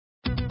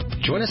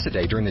Join us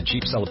today during the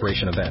Jeep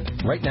Celebration event.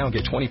 Right now,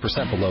 get 20%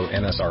 below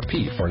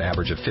MSRP for an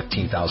average of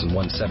 $15,178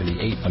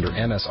 under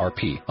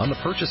MSRP on the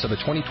purchase of a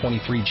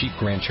 2023 Jeep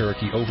Grand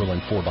Cherokee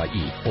Overland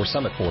 4xE or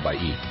Summit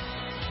 4xE.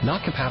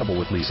 Not compatible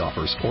with lease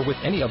offers or with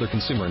any other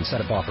consumer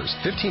incentive offers.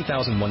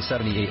 $15,178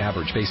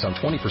 average based on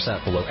 20%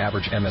 below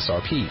average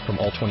MSRP from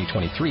all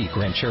 2023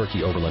 Grand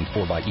Cherokee Overland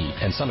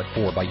 4xE and Summit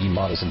 4xE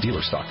models in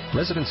dealer stock.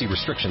 Residency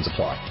restrictions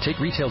apply. Take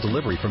retail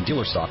delivery from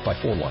dealer stock by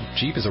 4/1.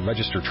 Jeep is a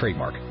registered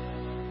trademark.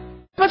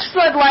 Much as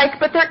I'd like,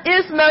 but there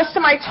is most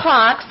of my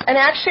talks, and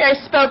actually I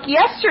spoke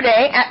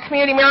yesterday at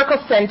Community Miracle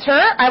Center.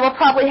 I will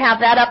probably have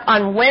that up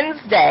on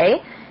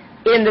Wednesday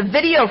in the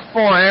video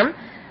form,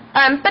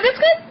 but it's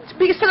going to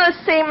be some of the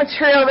same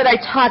material that I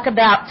talk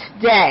about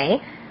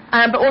today,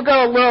 but we'll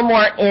go a little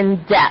more in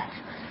depth.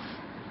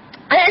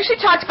 I actually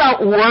talked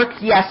about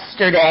work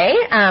yesterday.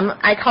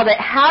 I called it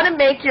How to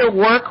Make Your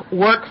Work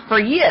Work for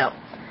You.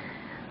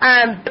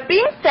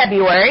 Being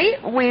February,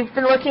 we've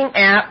been looking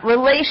at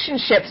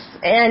relationships,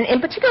 and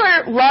in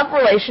particular, love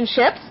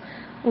relationships,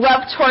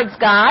 love towards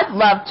God,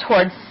 love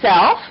towards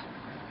self.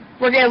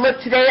 We're going to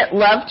look today at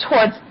love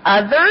towards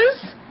others,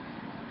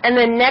 and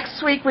then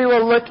next week we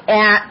will look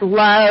at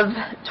love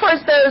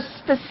towards those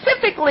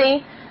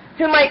specifically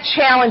who might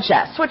challenge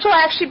us, which will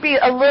actually be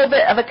a little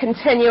bit of a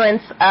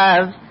continuance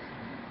of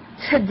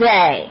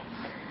today.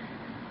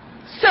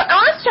 So I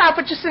want to start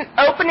with just an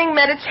opening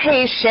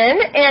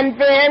meditation, and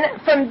then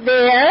from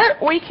there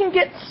we can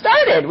get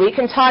started. We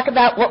can talk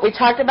about what we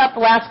talked about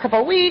the last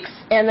couple of weeks,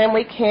 and then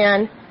we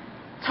can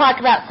talk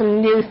about some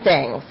new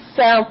things.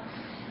 So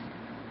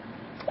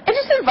I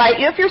just invite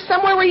you, if you're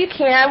somewhere where you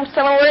can,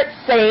 somewhere where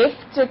it's safe,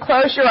 to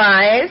close your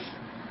eyes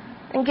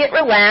and get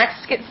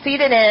relaxed, get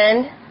seated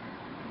in,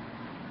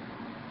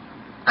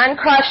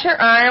 uncross your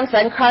arms,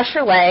 uncross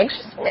your legs,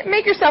 just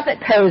make yourself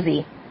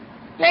cozy,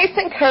 nice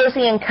and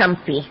cozy and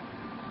comfy.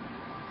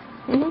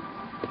 Mm-hmm.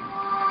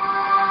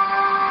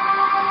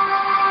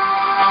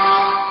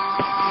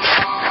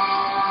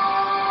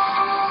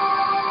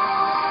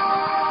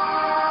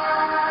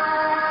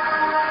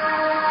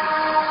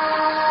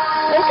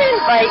 I'm going to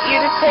invite you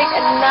to take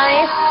a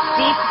nice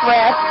deep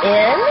breath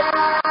in.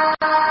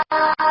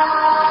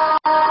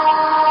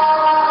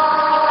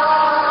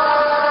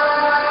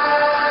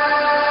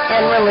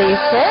 And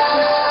release it.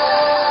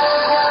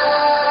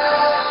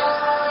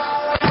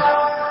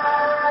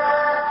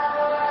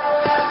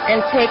 And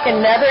take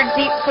another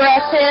deep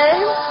breath in.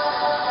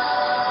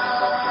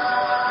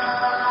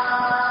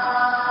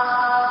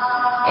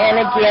 And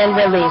again,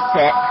 release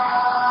it.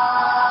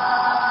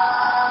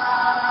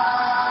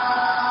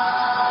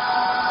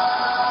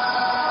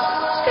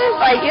 Just going to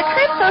invite you to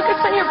kind of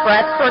focus on your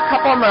breath for a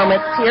couple of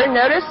moments here.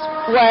 Notice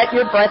what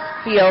your breath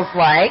feels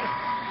like.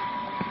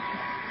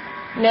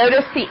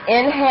 Notice the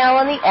inhale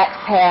and the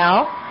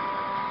exhale.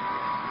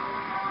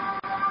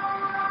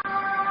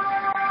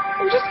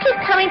 And just keep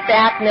coming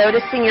back,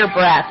 noticing your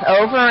breath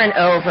over and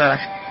over.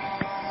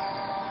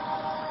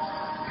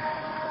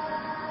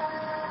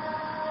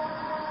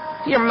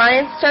 If your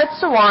mind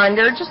starts to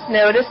wander, just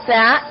notice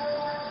that.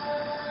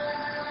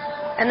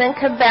 And then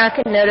come back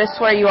and notice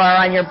where you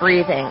are on your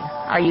breathing.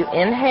 Are you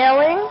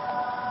inhaling?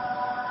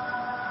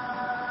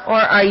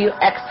 Or are you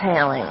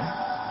exhaling?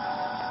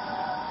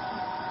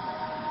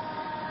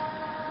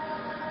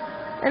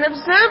 And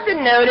observe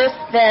and notice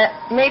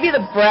that maybe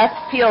the breath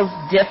feels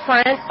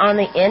different on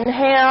the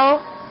inhale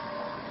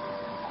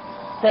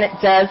than it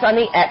does on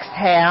the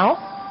exhale.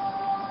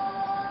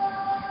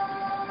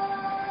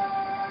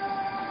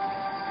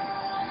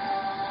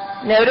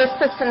 Notice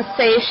the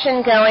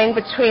sensation going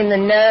between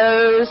the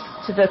nose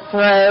to the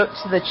throat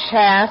to the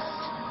chest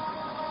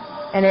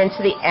and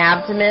into the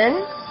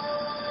abdomen.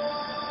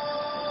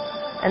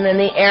 And then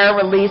the air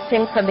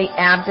releasing from the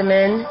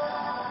abdomen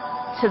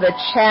to the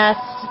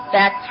chest,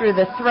 back through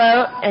the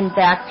throat, and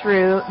back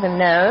through the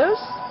nose.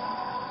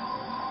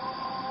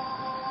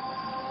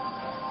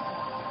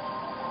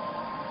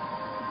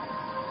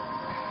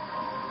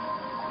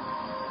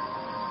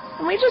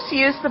 And we just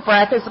use the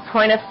breath as a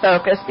point of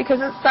focus because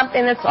it's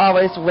something that's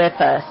always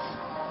with us.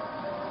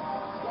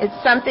 It's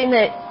something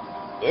that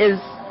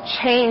is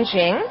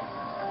changing.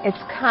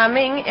 It's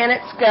coming and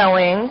it's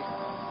going.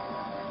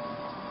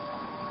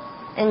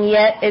 And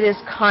yet it is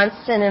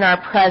constant in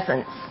our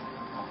presence.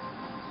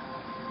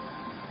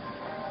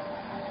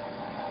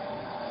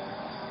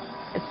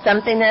 It's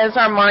something that as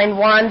our mind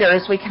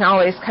wanders, we can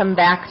always come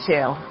back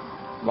to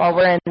while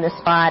we're in this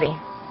body.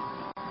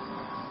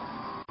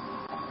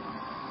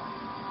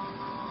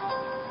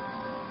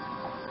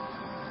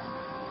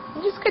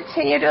 And just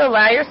continue to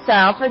allow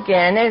yourself,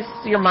 again, as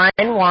your mind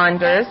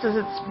wanders, as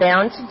it's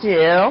bound to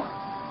do,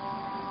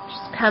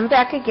 just come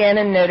back again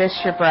and notice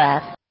your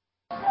breath.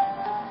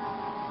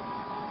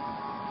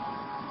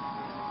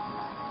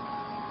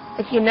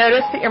 If you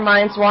notice that your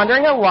mind's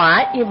wandering a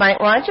lot, you might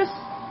want to just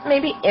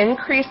maybe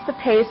increase the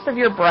pace of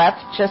your breath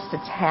just a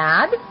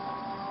tad.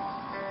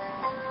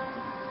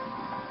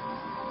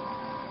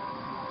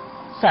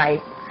 Sorry,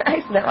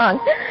 I said that wrong.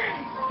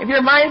 If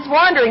your mind's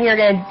wandering, you're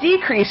going to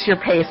decrease your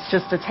pace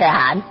just a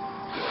tad.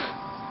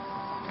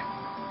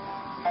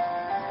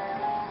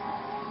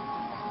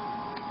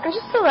 And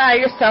just allow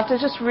yourself to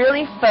just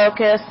really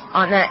focus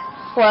on that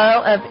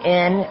flow of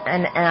in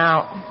and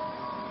out.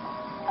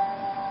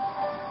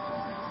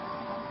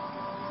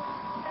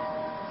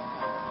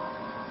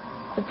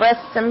 The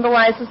breath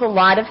symbolizes a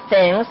lot of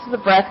things. The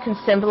breath can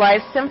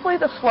symbolize simply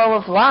the flow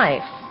of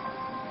life.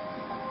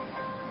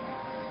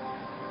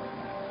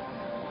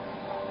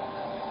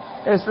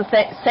 There's the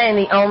saying,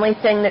 the only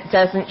thing that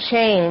doesn't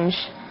change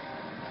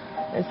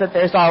is that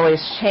there's always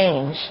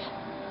change.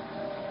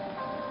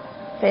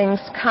 Things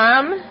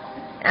come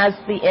as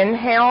the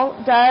inhale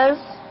does,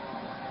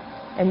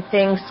 and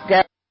things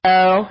go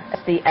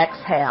as the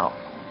exhale.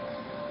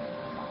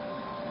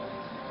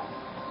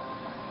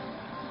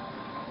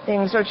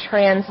 Things are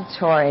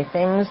transitory.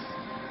 Things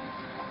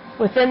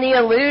within the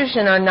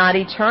illusion are not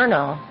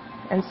eternal.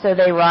 And so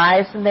they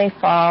rise and they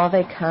fall,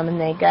 they come and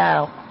they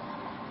go.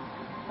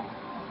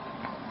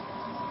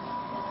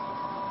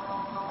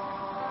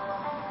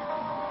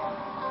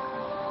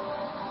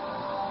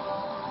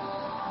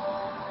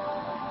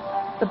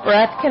 The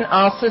breath can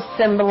also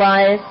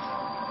symbolize,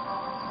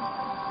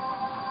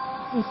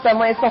 in some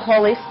ways, the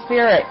Holy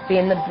Spirit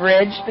being the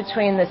bridge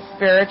between the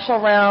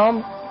spiritual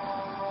realm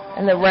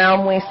and the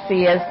realm we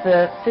see as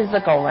the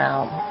physical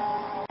realm,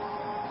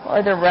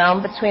 or the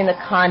realm between the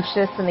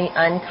conscious and the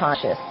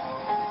unconscious.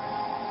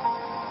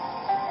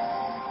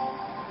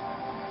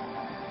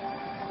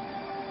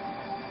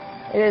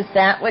 It is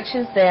that which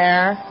is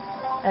there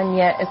and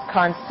yet is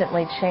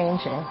constantly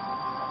changing.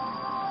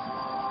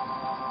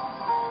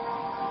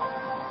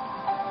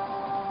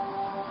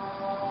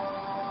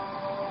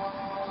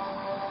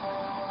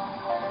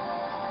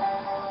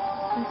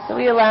 So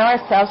we allow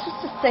ourselves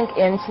just to sink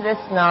into this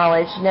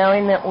knowledge,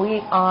 knowing that we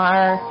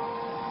are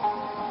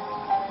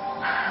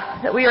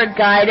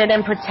guided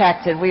and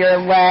protected. We are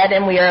led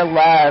and we are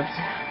loved.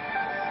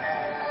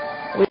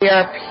 We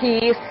are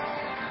peace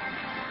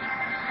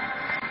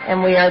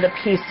and we are the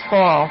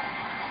peaceful.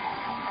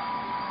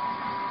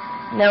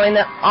 Knowing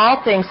that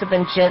all things have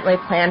been gently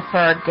planned for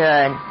our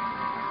good.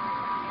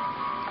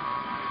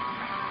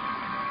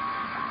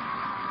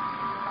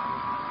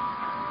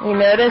 We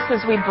notice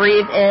as we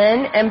breathe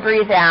in and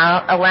breathe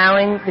out,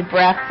 allowing the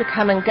breath to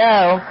come and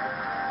go,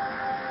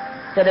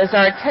 that as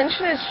our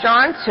attention is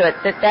drawn to it,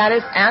 that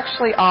is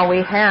actually all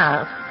we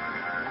have.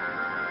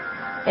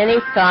 Any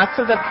thoughts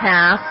of the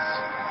past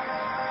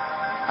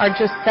are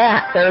just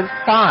that. They're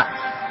thoughts.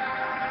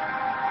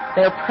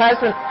 They're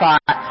present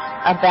thoughts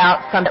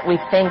about something that we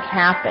think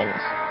happened.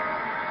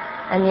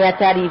 And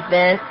yet that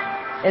event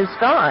is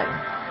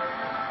gone.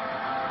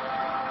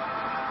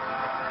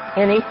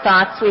 Any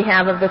thoughts we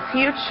have of the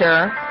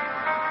future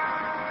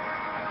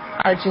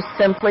are just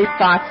simply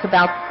thoughts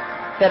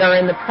that are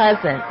in the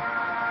present.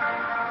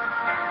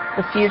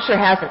 The future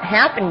hasn't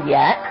happened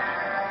yet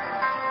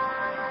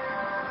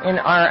in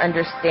our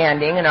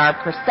understanding and our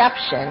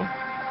perception.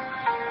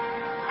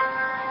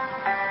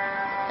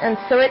 And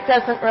so it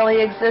doesn't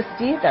really exist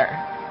either.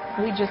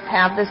 We just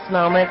have this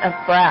moment of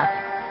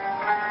breath.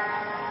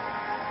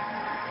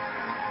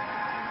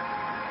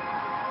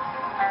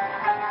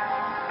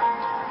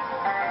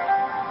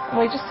 And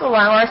we just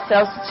allow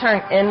ourselves to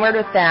turn inward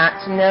with that,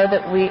 to know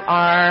that we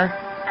are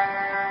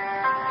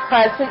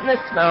present in this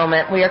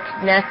moment. We are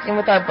connecting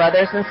with our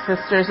brothers and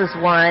sisters as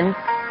one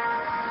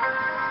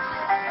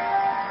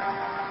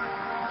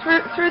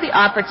through the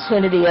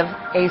opportunity of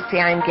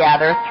ACI and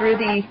Gather, through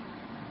the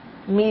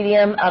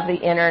medium of the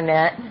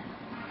internet.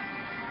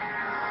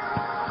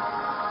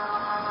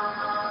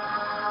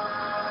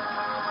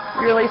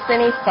 Release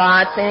any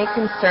thoughts, any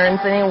concerns,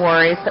 any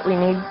worries that we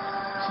need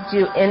to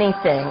do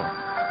anything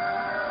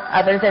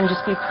other than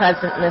just be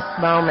present in this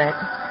moment.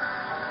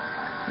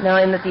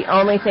 Knowing that the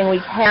only thing we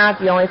have,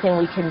 the only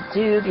thing we can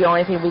do, the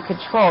only thing we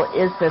control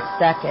is this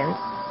second.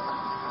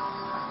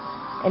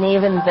 And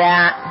even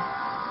that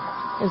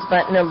is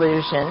but an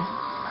illusion.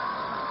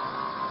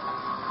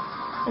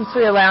 And so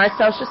we allow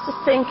ourselves just to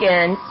sink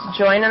in, to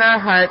join in our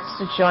hearts,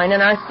 to join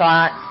in our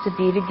thoughts, to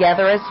be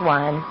together as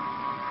one.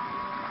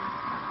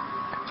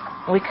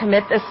 We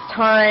commit this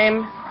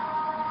time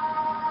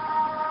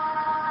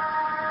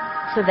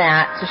to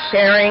that, to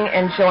sharing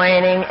and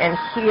joining and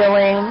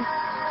healing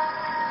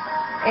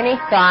any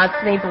thoughts,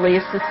 any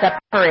beliefs of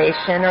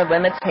separation or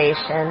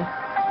limitation,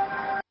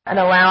 and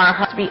allow our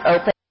heart to be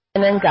open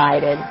and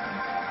guided.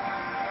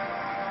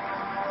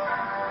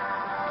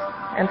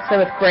 And so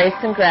with grace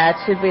and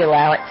gratitude, we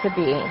allow it to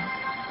be.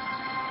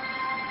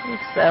 And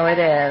so it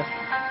is.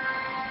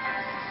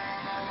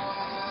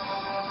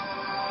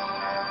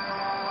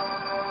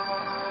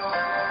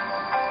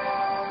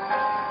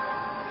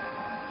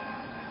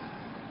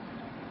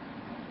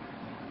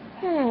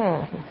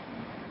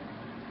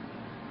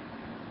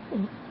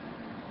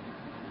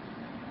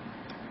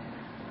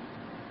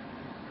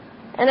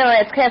 I know,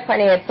 it's kind of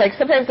funny. It's like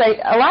sometimes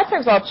a lot of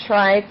times I'll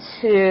try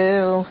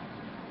to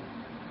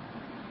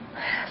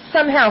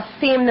somehow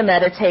theme the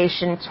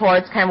meditation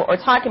towards kind of what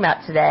we're talking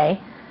about today.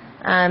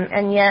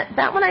 And yet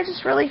that one I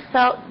just really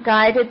felt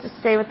guided to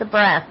stay with the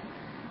breath.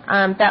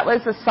 That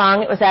was a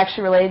song. It was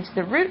actually related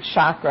to the root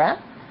chakra.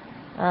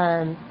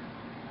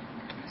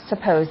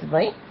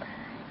 supposedly.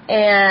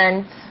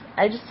 And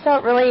I just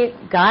felt really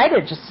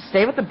guided just to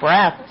stay with the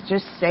breath, to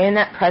just stay in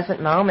that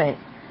present moment.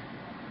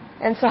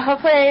 And so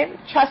hopefully,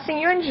 trusting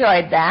you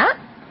enjoyed that.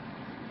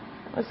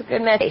 It was a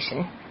good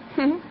meditation.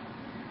 So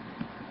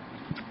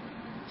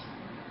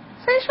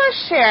I just want to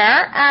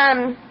share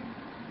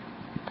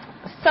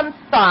some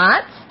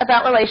thoughts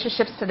about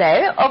relationships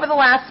today. Over the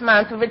last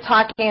month, we've been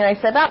talking, and I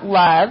said about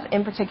love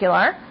in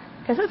particular,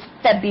 because it's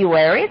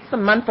February. It's the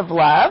month of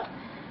love.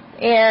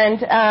 And,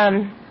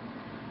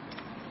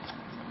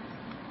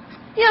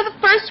 the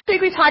first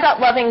week we talked about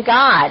loving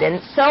God,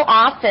 and so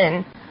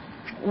often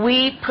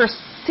we'll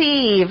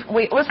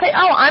say,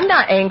 oh, I'm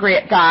not angry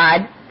at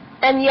God,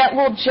 and yet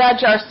we'll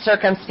judge our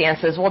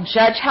circumstances. We'll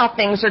judge how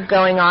things are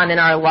going on in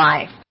our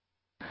life.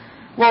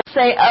 We'll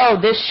say, oh,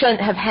 this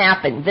shouldn't have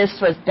happened. This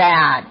was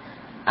bad.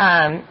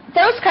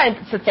 Those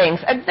kinds of things.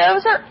 And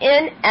those are,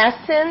 in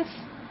essence,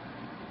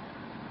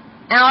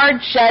 our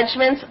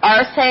judgments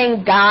are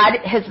saying God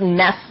has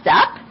messed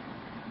up,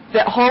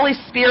 that Holy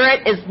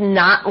Spirit is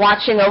not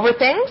watching over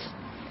things,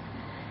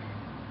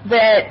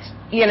 that,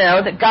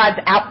 that God's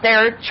out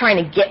there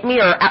trying to get me,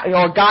 or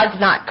God's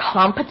not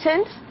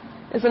competent,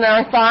 is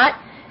another thought.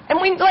 And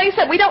like I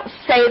said, we don't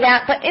say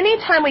that, but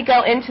anytime we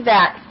go into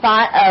that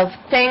thought of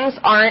things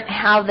aren't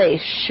how they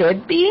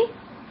should be,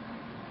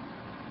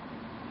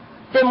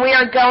 then we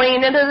are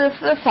going into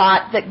the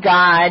thought that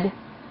God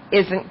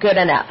isn't good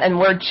enough, and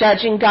we're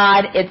judging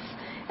God. It's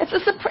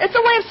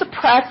a way of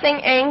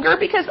suppressing anger,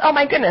 because, oh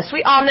my goodness,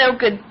 we all know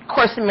good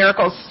Course in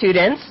Miracles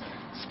students,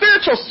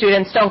 spiritual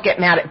students don't get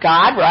mad at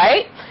God,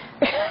 right?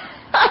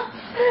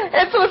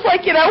 And so it's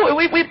like,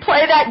 we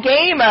play that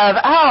game of,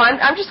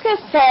 I'm just going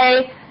to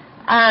say,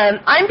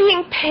 I'm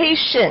being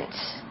patient.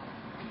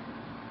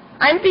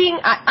 I'm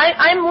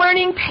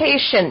learning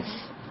patience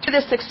through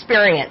this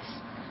experience.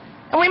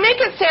 And we make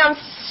it sound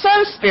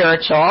so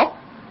spiritual.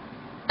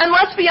 And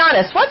let's be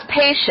honest, what's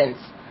patience?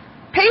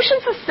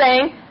 Patience is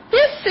saying,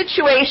 this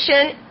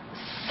situation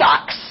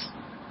sucks.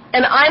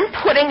 And I'm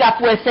putting up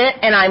with it,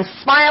 and I'm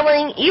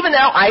smiling, even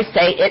though I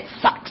say it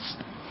sucks.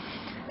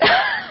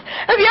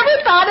 Have you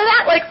ever thought of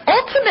that? Like,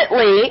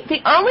 ultimately,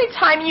 the only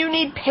time you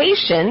need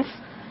patience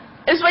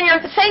is when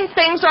you're saying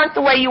things aren't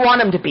the way you want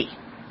them to be.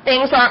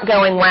 Things aren't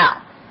going well.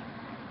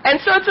 And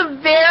so it's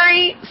a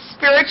very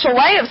spiritual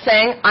way of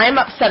saying, I'm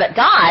upset at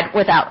God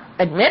without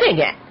admitting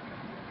it.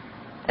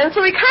 And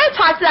so we kind of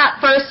talked that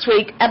first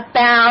week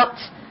about,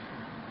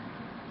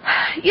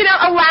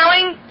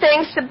 allowing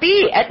things to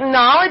be,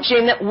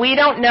 acknowledging that we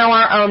don't know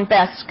our own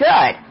best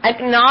good,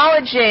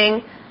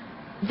 acknowledging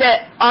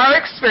that our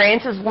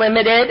experience is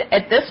limited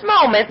at this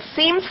moment,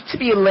 seems to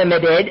be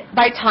limited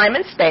by time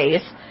and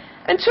space,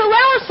 and to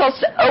allow ourselves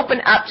to open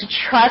up to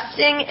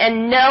trusting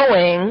and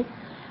knowing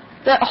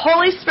that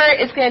Holy Spirit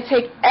is going to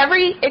take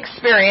every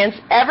experience,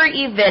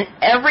 every event,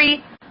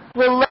 every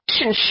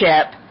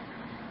relationship,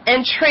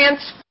 and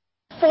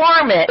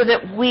transform it so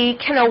that we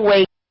can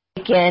awaken,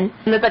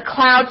 and that the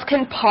clouds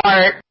can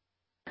part,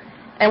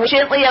 and we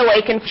gently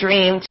awaken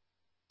dream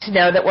to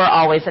know that we're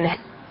always in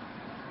heaven.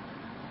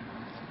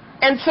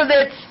 And so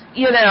that's,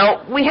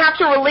 we have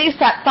to release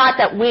that thought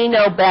that we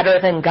know better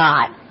than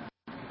God.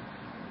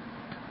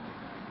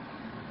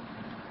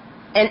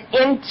 And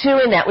in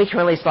doing that, we can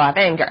release a lot of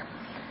anger.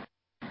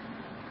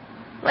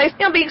 Like,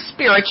 being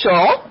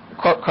spiritual,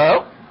 quote,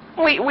 quote,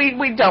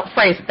 we don't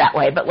phrase it that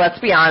way, but let's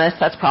be honest,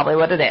 that's probably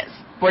what it is.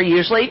 We're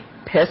usually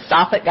pissed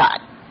off at God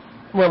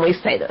when we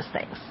say those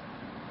things.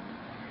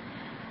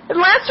 And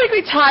last week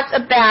we talked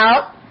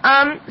about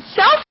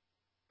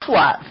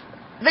self-love.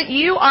 That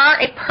you are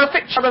a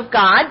perfect child of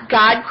God.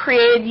 God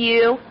created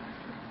you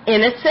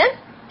innocent,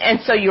 and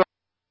so you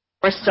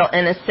are still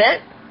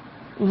innocent.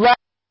 Love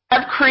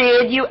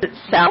created you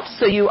itself,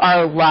 so you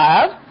are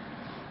love.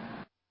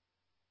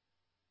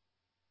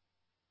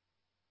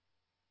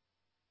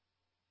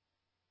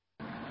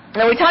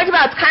 And we talked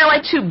about, it's kind of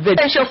like two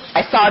visuals.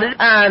 I saw it.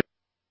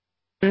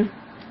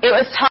 It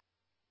was talking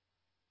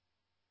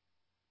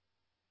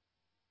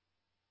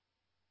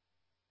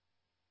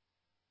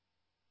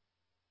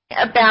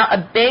about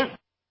a bingo.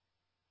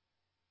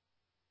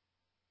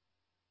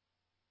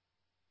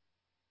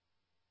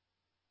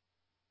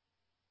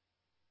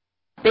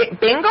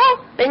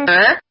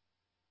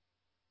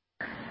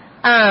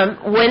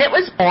 When it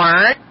was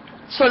born,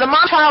 so the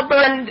mom child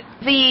burned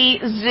the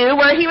zoo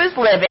where he was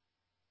living.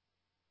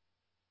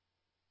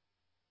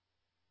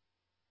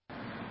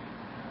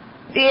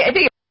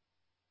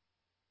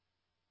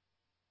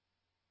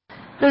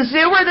 The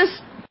zoo where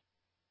this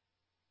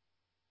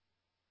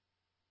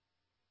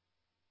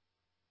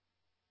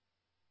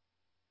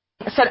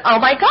said, oh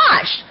my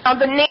gosh,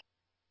 the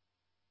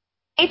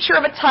nature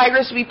of a tiger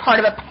is to be part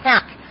of a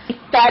pack. He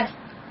fed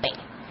me.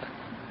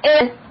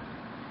 An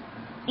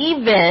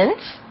event,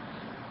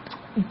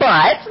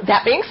 but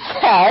that being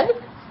said,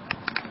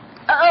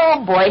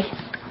 oh boy,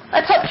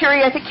 let's hope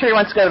Curie, I think Curie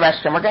wants to go to the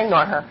restroom. We're going to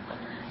ignore her.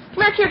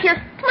 Come here, Curie, here.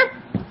 Come here.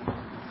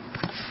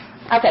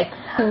 Okay.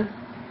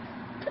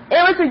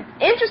 It was an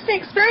interesting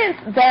experience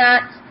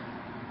that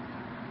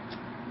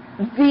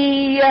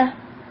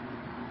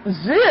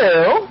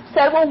zoo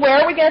said, well, where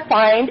are we going to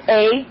find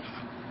a...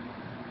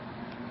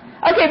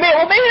 Okay,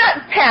 maybe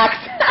not PAX.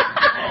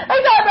 I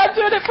thought about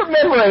doing it from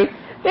memory.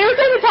 They were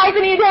saying the tiger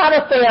needed to have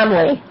a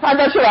family. I'm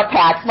not sure about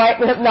PAX. Might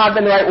have not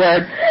been the right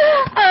word.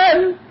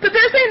 But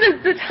they're saying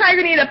that the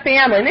tiger needed a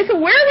family. And they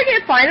said, where are we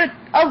going to find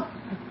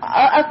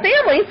a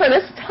family for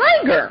this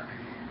tiger?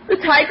 The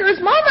tiger's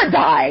mama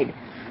died.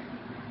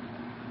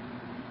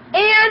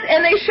 And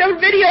they showed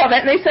video of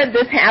it, and they said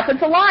this happens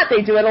a lot.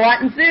 They do it a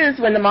lot in zoos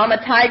when the mama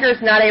tiger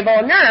is not able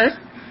to nurse.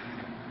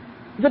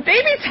 The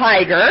baby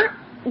tiger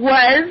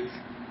was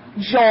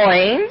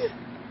joined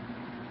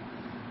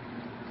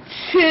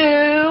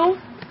to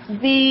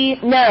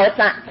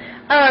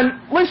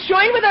was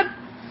joined with a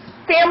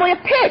family of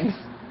pigs.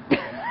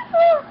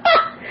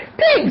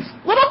 Pigs,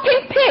 little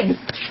pink pigs.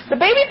 The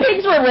baby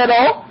pigs were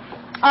little.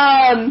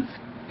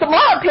 The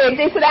mama pig,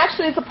 they said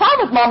actually it's a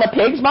problem with mama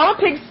pigs. Mama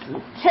pigs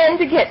tend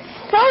to get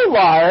so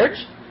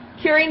large.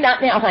 Curie,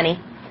 not now, honey.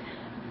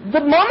 The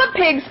mama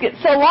pigs get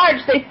so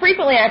large, they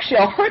frequently actually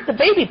hurt the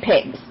baby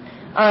pigs.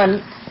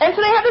 And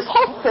so they have this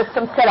whole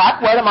system set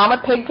up where the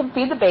mama pig can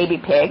feed the baby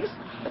pigs.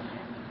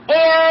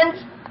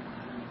 And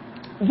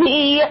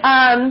the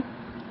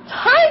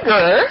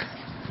tiger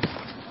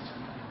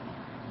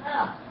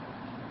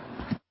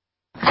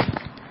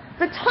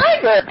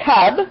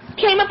cub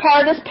came a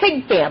part of this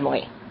pig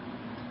family.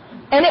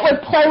 And it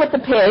would play with the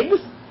pigs,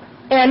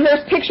 and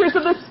there's pictures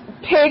of this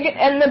pig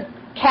and the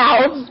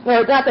cows,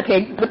 or not the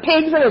pigs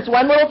and this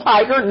one little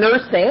tiger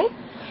nursing.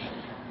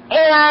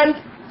 And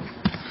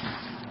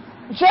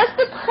just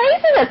the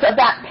craziness of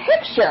that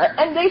picture.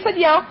 And they said,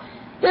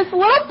 this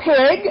little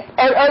pig,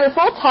 or this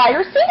little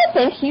tiger seemed to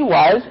think he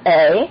was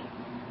a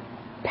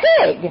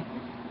pig.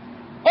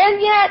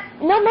 And yet,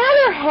 no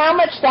matter how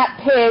much that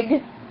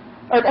pig,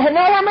 or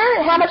no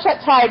matter how much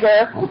that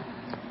tiger...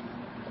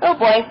 Oh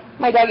boy,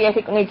 my doggy I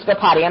think needs to go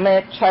potty. I'm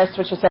going to try to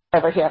switch this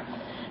over here.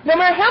 No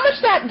matter how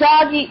much that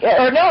doggy,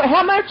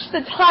 how much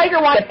the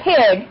tiger wanted a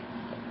pig,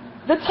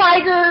 the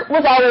tiger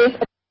was always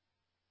a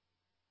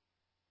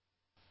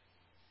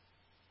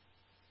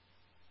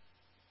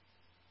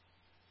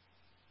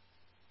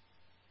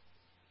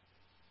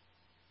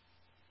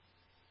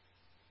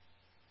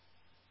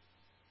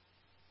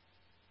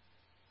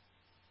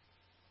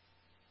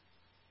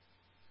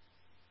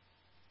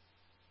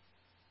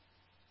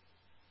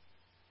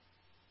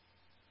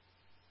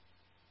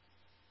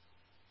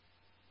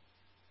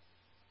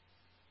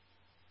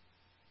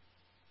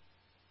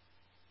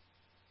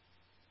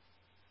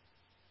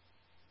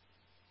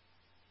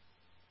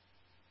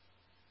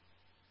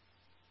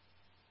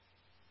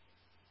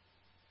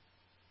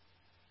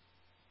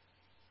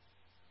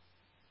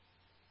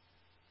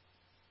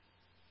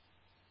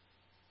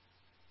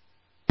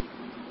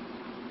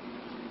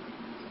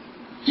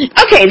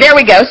Okay, there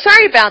we go.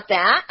 Sorry about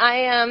that.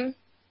 I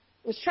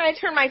was trying to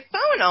turn my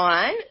phone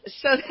on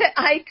so that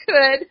I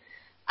could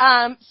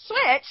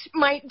switch.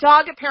 My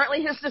dog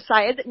apparently has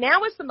decided that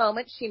now is the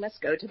moment she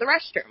must go to the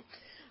restroom.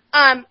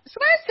 So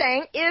what I was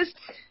saying is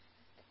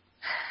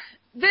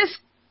this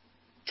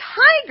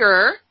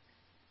tiger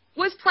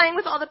was playing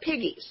with all the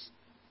piggies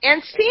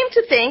and seemed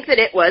to think that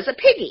it was a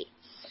piggy.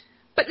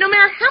 But no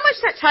matter how much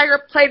that tiger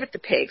played with the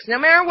pigs, no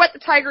matter what the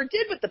tiger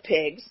did with the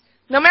pigs,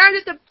 no matter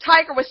that the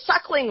tiger was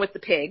suckling with the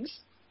pigs,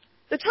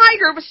 the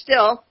tiger was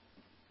still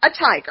a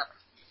tiger.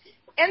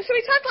 And so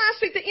we talked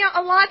last week that,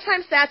 a lot of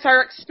times that's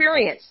our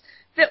experience,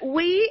 that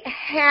we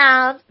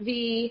have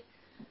the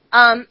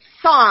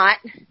thought,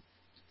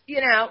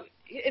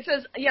 it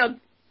says,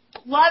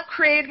 love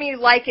created me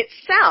like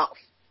itself.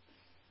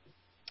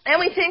 And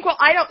we think, well,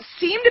 I don't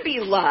seem to be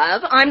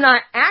love. I'm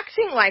not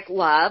acting like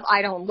love.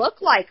 I don't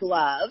look like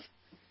love.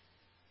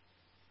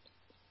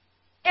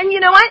 And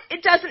you know what?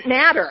 It doesn't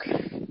matter.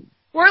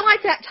 We're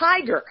like that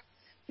tiger.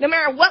 No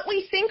matter what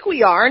we think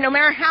we are, no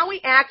matter how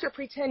we act or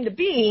pretend to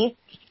be,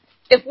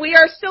 if we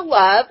are still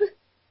love,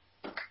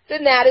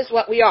 then that is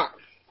what we are.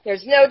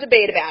 There's no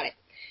debate about it.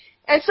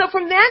 And so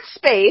from that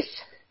space,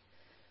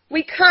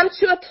 we come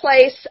to a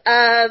place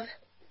of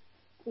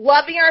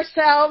loving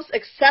ourselves,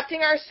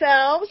 accepting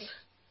ourselves.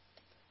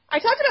 I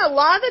talked about a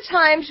lot of the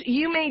times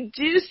you may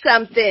do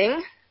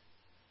something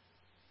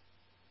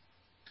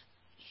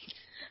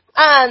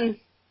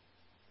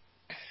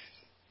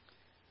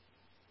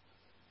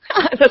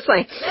that's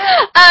funny.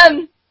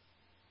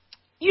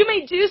 You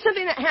may do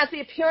something that has the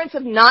appearance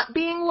of not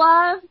being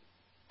love,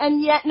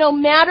 and yet no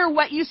matter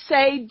what you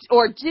say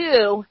or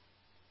do,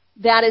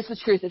 that is the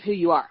truth of who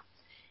you are.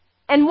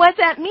 And what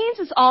that means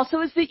is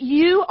that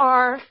you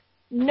are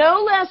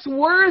no less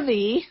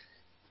worthy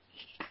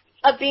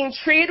of being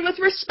treated with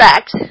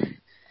respect.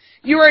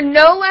 You are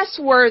no less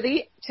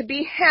worthy to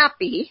be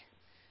happy.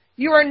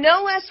 You are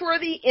no less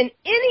worthy in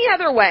any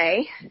other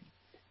way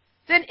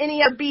than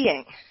any other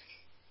being.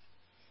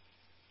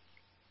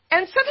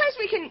 And sometimes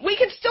we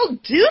can still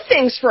do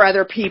things for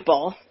other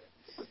people,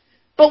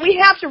 but we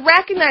have to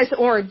recognize that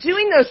when we're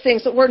doing those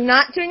things, that we're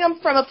not doing them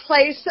from a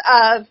place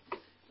of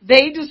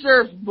they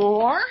deserve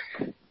more,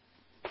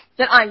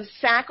 that I'm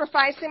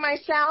sacrificing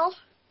myself,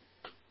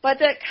 but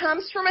that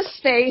comes from a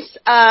space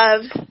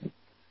of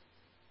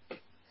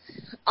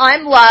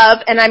I'm love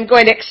and I'm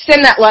going to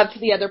extend that love to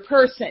the other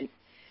person.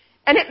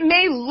 And it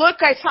may look,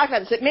 I talked about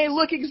this, it may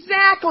look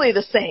exactly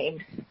the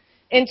same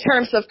in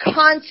terms of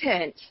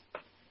content,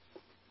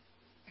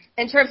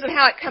 in terms of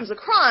how it comes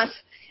across,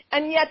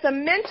 and yet the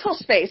mental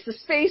space, the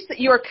space that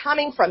you are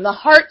coming from, the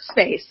heart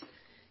space,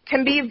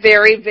 can be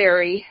very,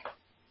 very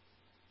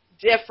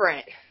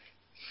different.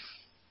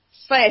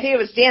 It's funny, I think it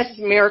was Dances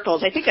and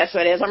Miracles. I think that's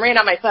what it is. I'm reading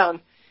on my phone.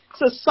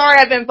 So sorry,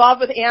 I've been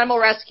involved with animal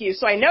rescue,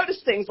 so I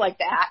noticed things like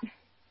that.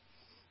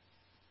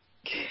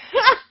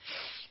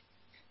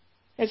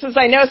 And since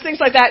I notice things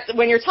like that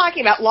when you're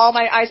talking about law,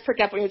 my eyes prick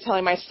up when you're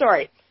telling my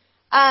story.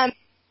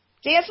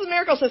 Dances and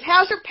Miracles says,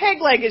 how's your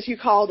peg leg, as you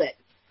called it?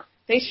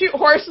 They shoot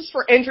horses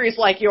for injuries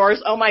like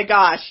yours. Oh, my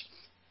gosh.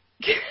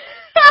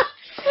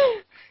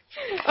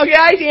 Okay,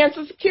 I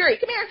dances. Curie,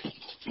 come here.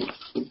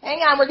 Hang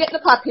on, we're getting the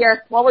pup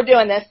here while we're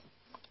doing this.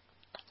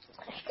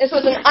 This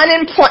was an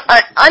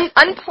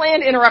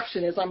unplanned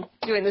interruption as I'm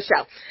doing the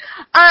show.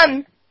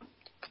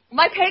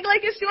 My peg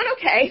leg is doing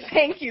okay.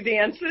 Thank you,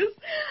 Dances.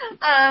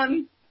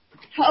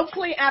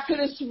 Hopefully after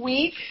this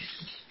week,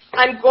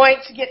 I'm going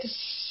to get to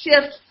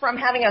shift from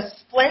having a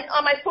splint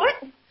on my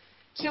foot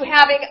to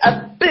having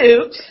a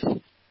boot,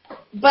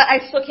 but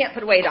I still can't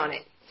put weight on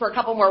it for a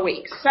couple more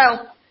weeks. So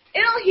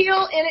it'll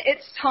heal in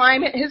its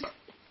time.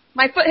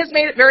 My foot has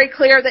made it very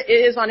clear that it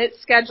is on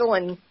its schedule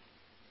and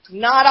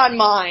not on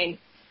mine.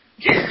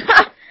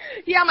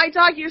 Yeah, my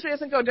dog usually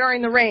doesn't go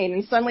during the rain,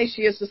 and suddenly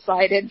she has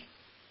decided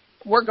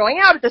we're going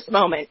out at this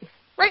moment,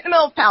 right in the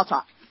middle of Pal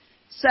Talk.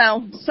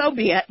 So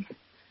be it.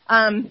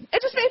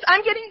 It just means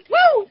I'm getting,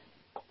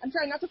 I'm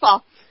trying not to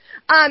fall.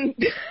 I'm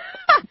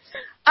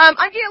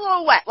getting a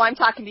little wet while I'm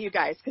talking to you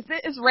guys because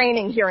it is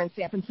raining here in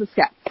San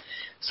Francisco.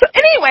 So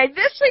anyway,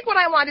 this week what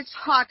I want to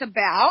talk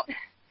about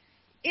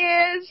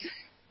is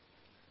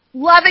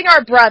loving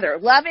our brother,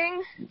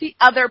 loving the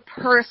other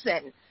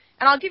person.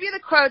 And I'll give you the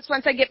quotes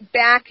once I get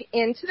back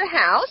into the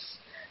house.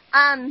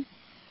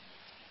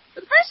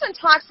 The first one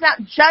talks about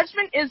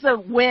judgment is a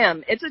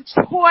whim. It's a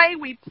toy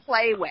we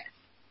play with.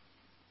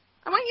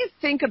 I want you to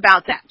think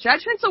about that.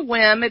 Judgment's a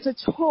whim. It's a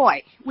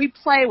toy we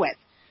play with.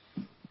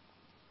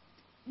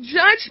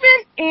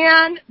 Judgment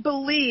and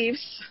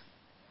beliefs.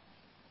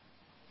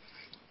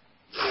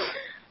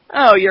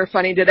 Oh, you're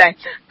funny today.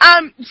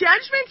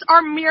 Judgments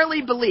are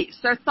merely beliefs.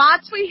 They're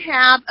thoughts we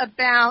have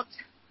about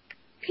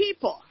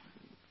people.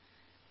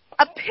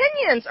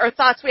 Opinions are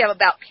thoughts we have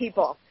about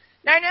people.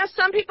 Now, I know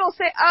some people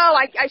say,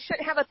 I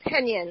shouldn't have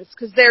opinions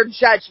because they're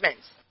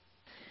judgments.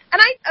 And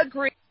I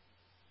agree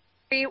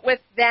with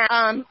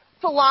that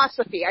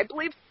philosophy. I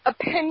believe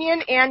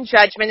opinion and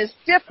judgment is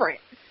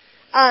different.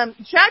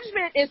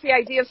 Judgment is the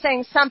idea of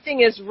saying something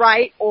is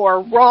right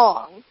or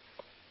wrong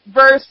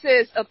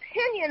versus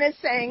opinion is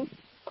saying,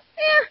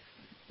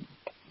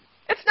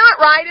 it's not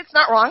right, it's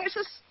not wrong, it's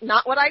just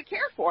not what I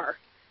care for.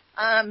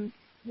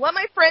 One of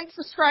my friends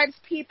describes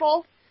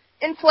people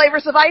in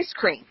flavors of ice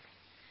cream.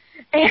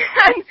 And,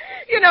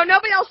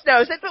 nobody else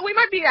knows it, but we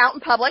might be out in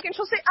public, and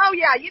she'll say,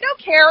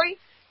 Carrie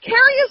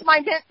is my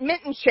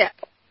mint and chip.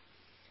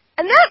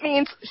 And that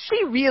means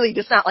she really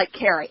does not like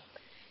Carrie.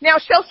 Now,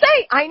 she'll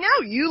say, I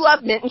know, you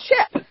love mint and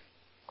chip,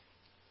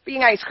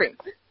 being ice cream.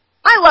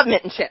 I love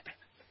mint and chip.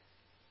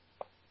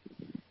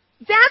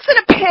 That's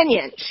an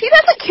opinion. She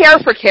doesn't care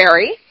for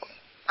Carrie.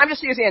 I'm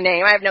just using a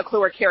name. I have no clue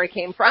where Carrie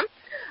came from.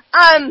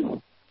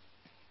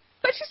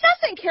 But she's not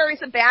saying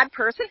Carrie's a bad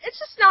person. It's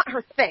just not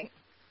her thing.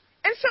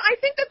 And so I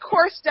think the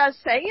Course does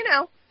say, I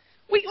don't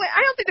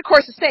think the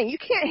Course is saying you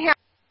can't have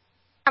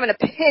an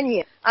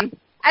opinion.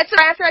 After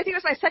I think it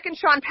was my second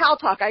show on Pal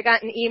Talk, I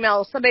got an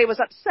email. Somebody was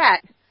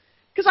upset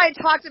because I had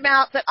talked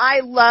about that I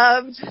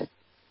loved,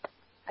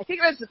 I think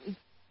it was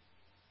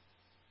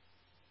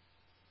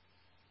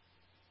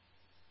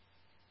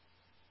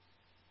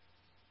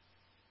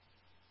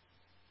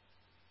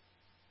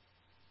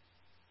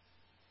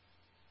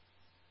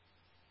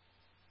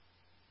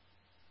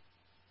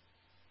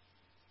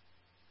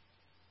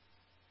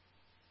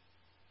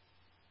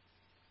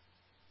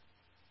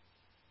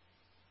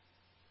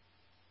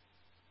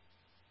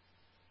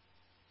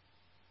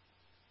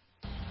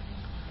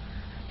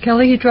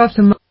Kelly, you dropped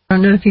a mic. I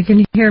don't know if you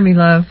can hear me,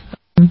 love.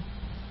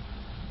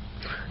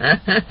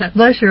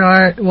 Bless your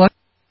heart.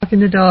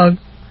 Walking the dog.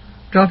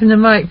 Dropping the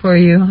mic for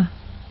you.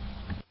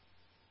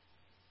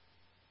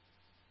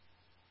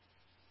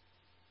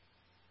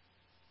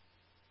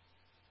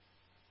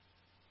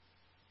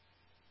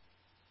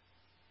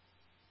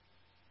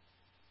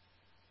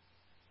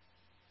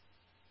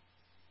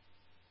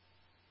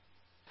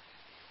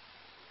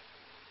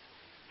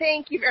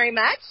 Thank you very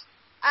much.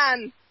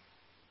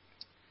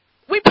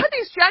 We put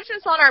these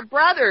judgments on our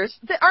brothers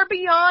that are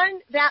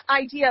beyond that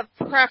idea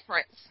of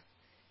preference.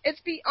 It's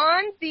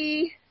beyond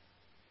the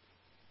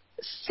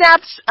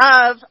steps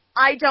of,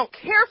 I don't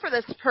care for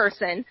this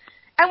person,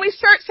 and we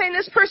start saying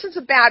this person's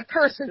a bad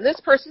person,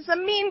 this person's a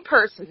mean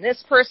person,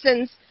 this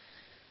person's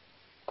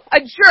a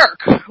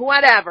jerk,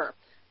 whatever.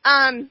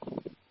 And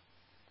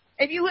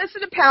If you listen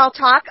to Pal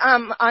Talk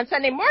on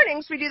Sunday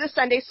mornings, we do the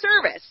Sunday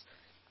service.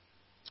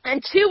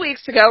 And 2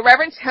 weeks ago,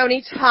 Reverend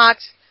Tony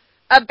talked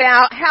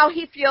about how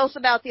he feels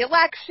about the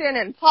election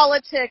and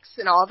politics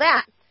and all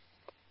that.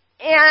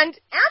 And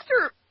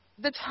after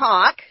the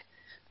talk,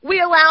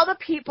 we allow the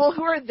people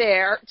who are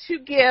there to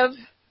give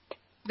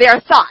their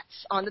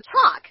thoughts on the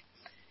talk.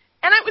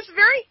 And it was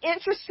very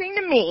interesting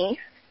to me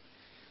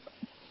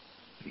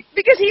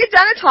because he had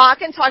done a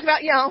talk and talked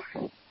about,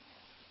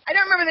 I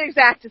don't remember the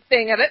exact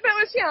thing of it, but it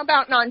was,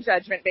 about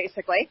non-judgment,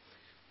 basically.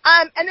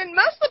 And then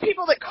most of the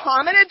people that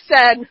commented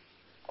said,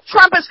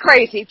 Trump is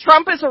crazy,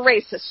 Trump is a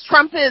racist,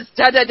 Trump is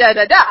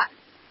da-da-da-da-da.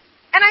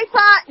 And I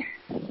thought,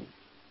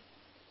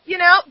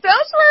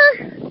 those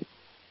were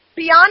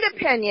beyond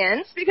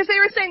opinions because they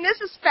were saying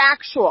this is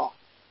factual.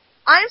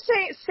 I'm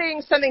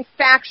saying something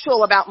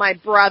factual about my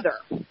brother.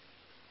 And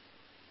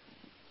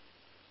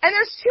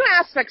there's two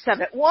aspects of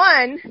it.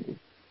 One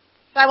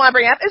that I want to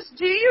bring up is,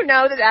 do you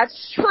know that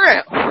that's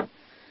true?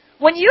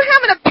 When you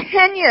have an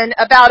opinion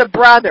about a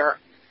brother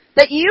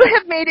that you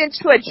have made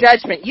into a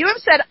judgment, you have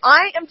said,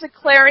 I am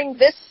declaring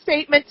this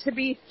statement to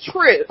be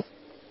truth.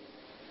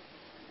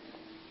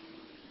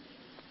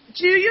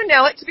 Do you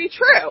know it to be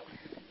true?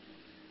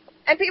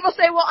 And people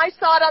say, well, I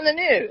saw it on the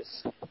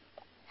news.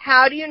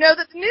 How do you know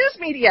that the news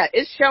media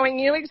is showing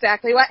you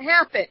exactly what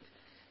happened?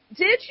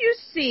 Did you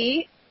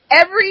see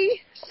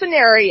every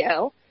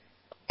scenario,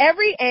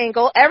 every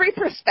angle, every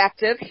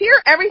perspective, hear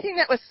everything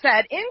that was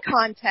said in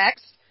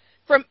context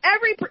from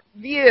every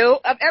view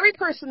of every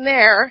person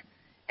there,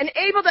 and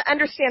able to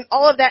understand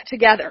all of that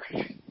together?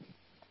 And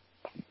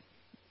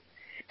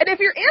if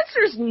your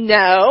answer is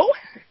no,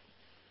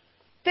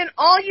 then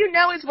all you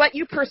know is what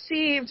you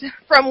perceived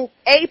from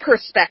a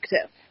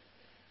perspective.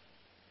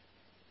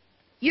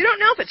 You don't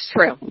know if it's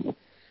true.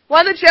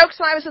 One of the jokes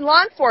when I was in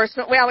law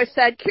enforcement, we always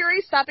said,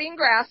 Curie, stop eating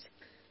grass.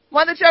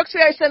 One of the jokes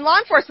we always said in law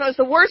enforcement was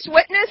the worst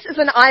witness is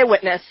an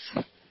eyewitness.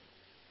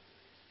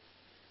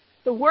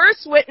 The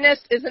worst witness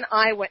is an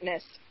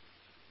eyewitness.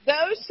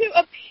 Those who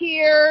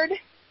appeared,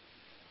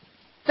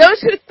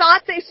 those who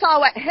thought they saw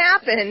what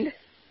happened,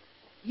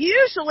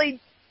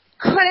 usually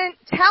couldn't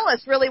tell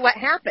us really what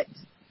happened.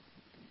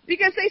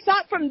 Because they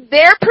saw it from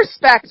their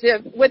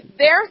perspective, with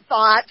their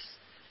thoughts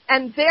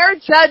and their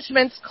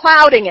judgments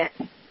clouding it.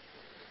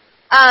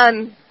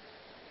 I'm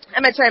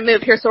going to try and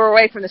move here so we're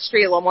away from the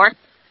street a little more.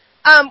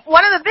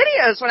 One of the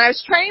videos when I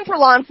was training for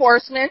law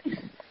enforcement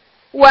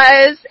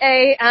was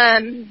a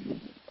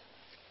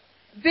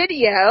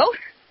video.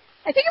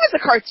 I think it was a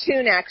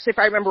cartoon, actually, if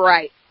I remember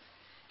right.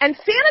 And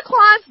Santa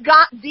Claus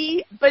got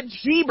the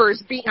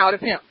bejeebers beaten out of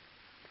him.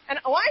 And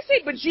when I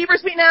say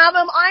bejeebers beaten out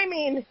of him, I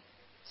mean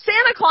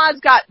Santa Claus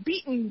got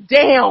beaten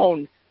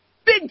down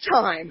big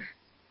time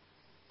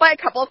by a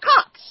couple of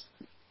cops.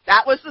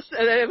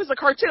 It was a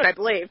cartoon, I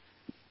believe.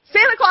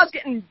 Santa Claus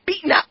getting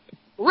beaten up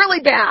really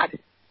bad.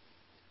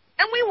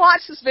 And we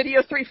watched this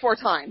video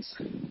 3-4 times.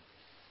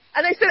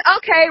 And they said,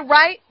 okay,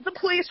 write the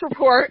police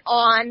report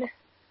on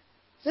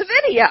the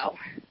video.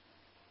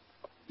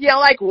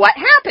 What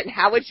happened?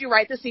 How would you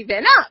write this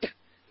event up?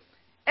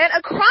 And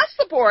across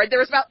the board, there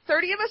was about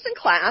 30 of us in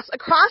class.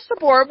 Across the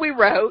board, we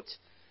wrote,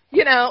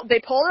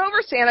 they pulled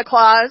over Santa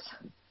Claus.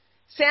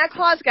 Santa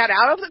Claus got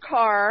out of the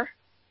car.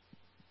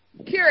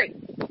 Curie.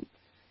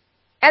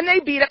 And they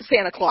beat up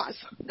Santa Claus.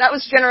 That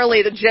was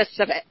generally the gist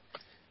of it.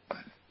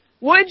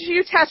 Would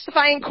you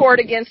testify in court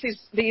against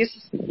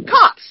these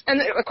cops?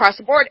 And across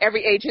the board,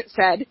 every agent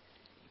said,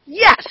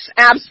 yes,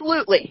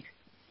 absolutely.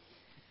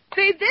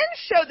 They then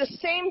showed the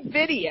same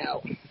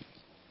video.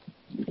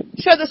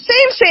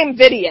 Same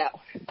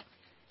video.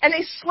 And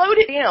they slowed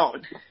it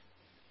down.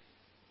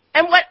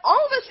 And what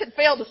all of us had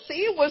failed to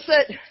see was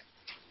that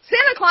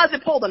Santa Claus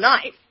had pulled a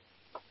knife.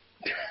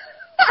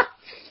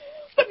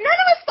 But none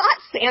of us thought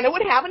Santa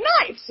would have a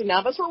knife. So none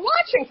of us were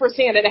watching for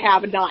Santa to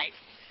have a knife.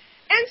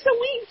 And so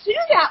we do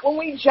that when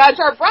we judge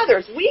our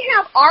brothers. We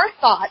have our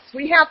thoughts.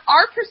 We have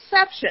our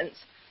perceptions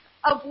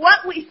of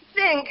what we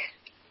think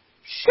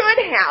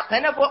should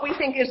happen, of what we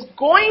think is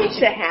going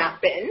to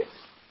happen.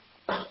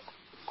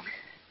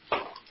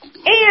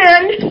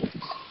 And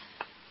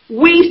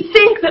we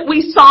think that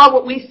we saw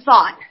what we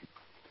thought.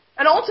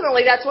 And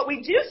ultimately, that's what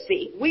we do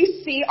see.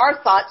 We see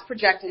our thoughts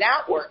projected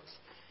outwards.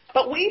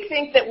 But we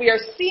think that we are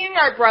seeing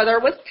our brother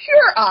with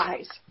pure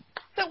eyes,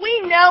 that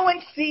we know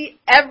and see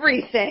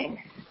everything.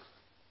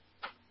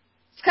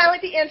 It's kind of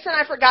like the incident,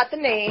 I forgot the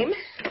name.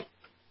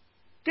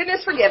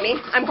 Goodness forgive me,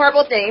 I'm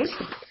horrible with names.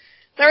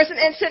 There was an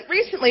incident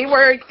recently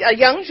where a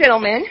young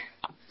gentleman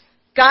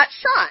got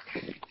shot.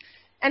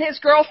 And his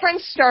girlfriend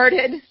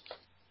started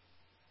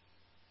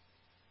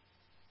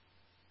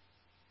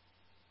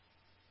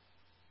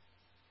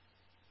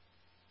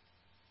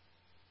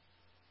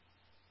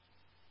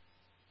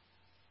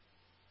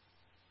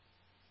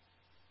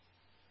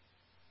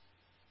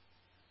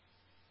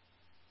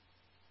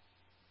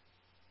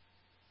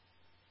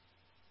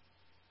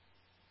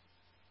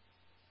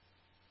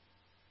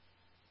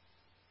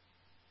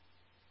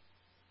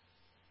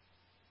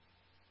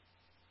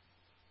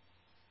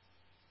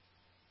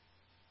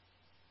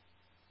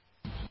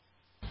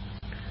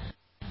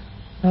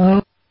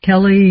Oh,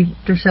 Kelly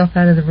put herself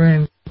out of the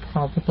room,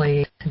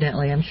 probably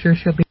accidentally. I'm sure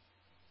she'll be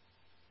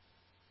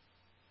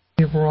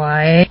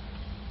right.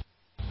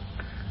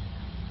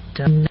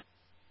 Don't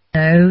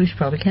know. She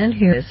probably can't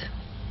hear us.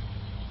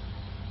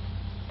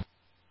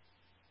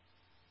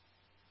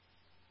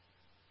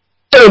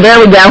 Oh, there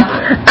we go.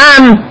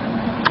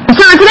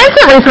 So it's an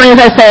incident recently, as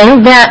I was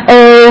saying, that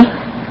a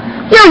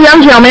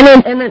young gentleman,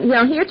 and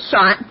he had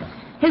shot.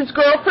 His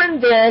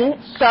girlfriend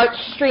then starts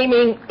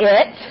streaming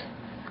it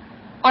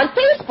on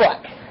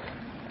Facebook.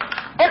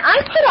 And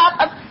I put up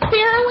a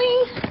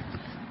fairly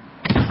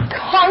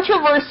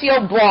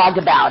controversial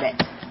blog about it.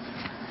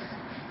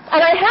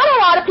 And I had a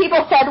lot of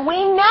people said,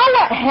 we know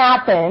what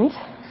happened.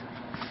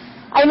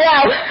 I know.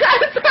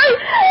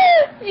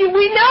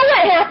 We know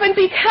what happened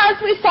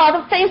because we saw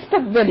the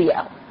Facebook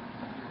video.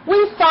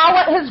 We saw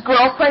what his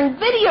girlfriend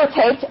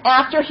videotaped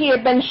after he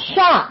had been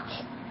shot.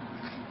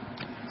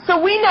 So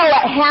we know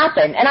what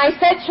happened. And I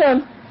said to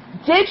him,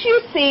 did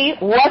you see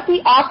what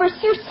the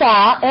officer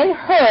saw and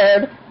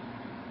heard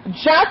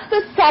just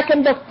the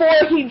second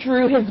before he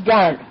drew his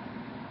gun?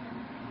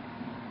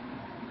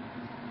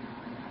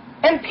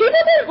 And people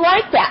didn't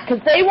like that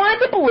because they wanted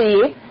to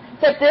believe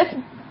that this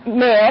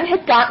man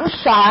had gotten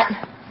shot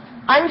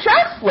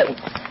unjustly.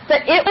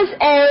 That it was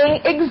an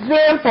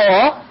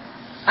example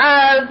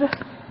of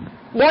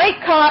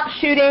white cop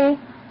shooting,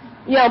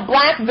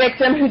 black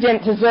victim who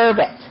didn't deserve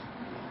it.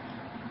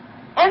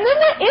 And then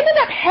what ended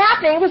up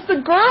happening was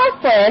the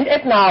girlfriend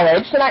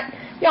acknowledged, and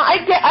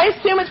I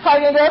assume it's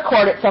probably going to go to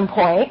court at some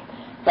point,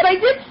 but I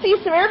did see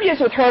some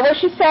interviews with her where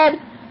she said,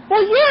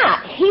 well,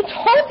 yeah, he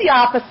told the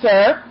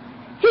officer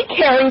he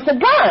carries a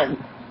gun.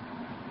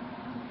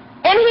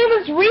 And he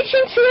was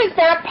reaching to his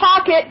back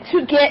pocket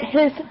to get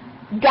his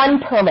gun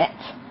permit.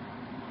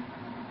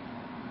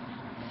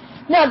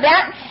 Now,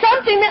 that's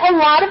something that a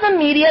lot of the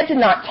media did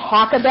not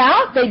talk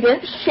about. They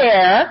didn't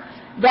share.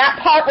 That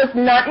part was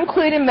not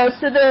included in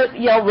most of the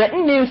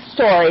written news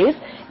stories.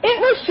 It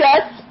was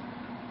just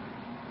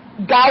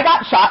guy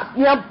got shot,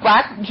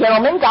 black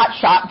gentleman got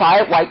shot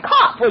by a white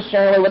cop, was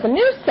generally what the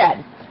news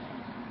said.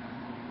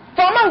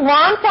 From a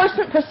law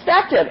enforcement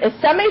perspective, if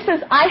somebody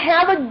says, I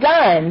have a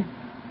gun,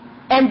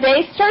 and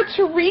they start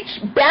to reach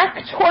back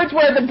towards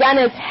where the gun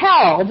is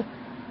held,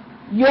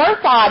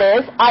 your thought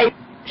is, I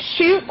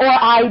shoot or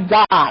I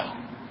die.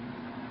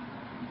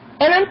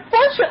 And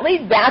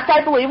unfortunately, that's,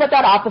 I believe, what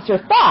that officer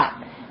thought.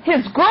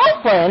 His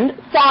girlfriend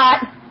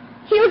thought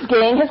he was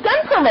getting his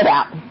gun permit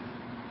out.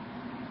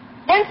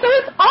 And so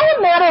it's all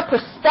a matter of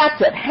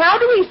perspective. How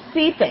do we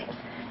see things?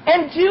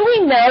 And do we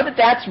know that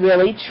that's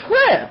really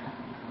true?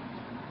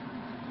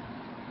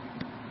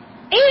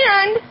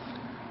 And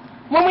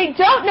when we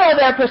don't know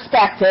their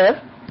perspective,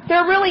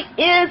 there really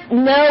is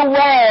no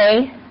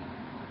way.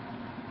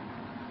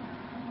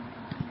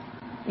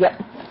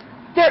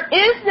 There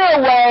is no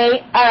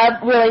way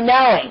of really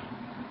knowing.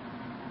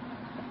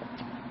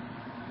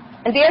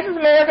 And Dances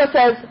America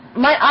says,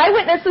 my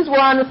eyewitnesses were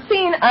on the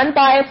scene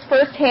unbiased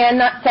firsthand,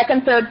 not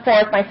second, third,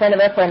 fourth, my friend of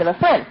a friend of a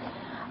friend.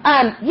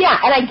 Yeah,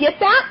 and I get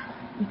that.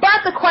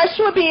 But the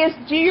question would be is,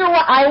 do your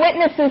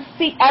eyewitnesses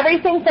see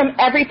everything from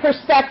every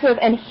perspective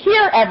and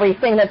hear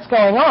everything that's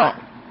going on?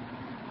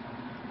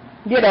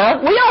 We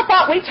all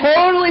thought we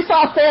totally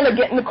saw Santa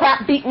getting the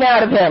crap beaten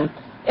out of him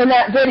in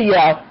that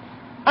video,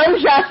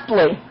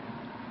 unjustly.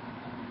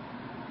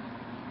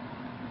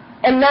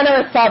 And none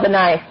of us saw the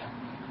knife.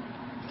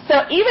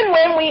 So even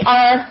when we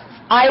are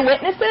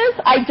eyewitnesses,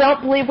 I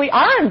don't believe we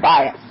are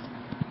unbiased.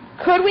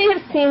 Could we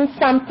have seen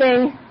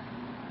something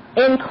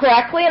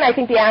incorrectly? And I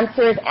think the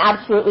answer is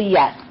absolutely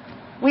yes.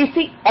 We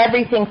see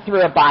everything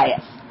through a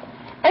bias.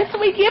 And so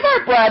we give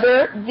our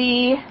brother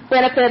the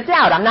benefit of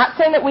doubt. I'm not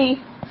saying that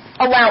we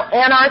allow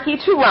anarchy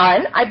to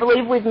run. I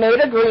believe we've made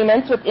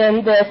agreements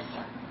within this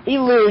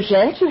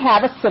illusion to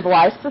have a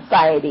civilized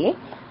society.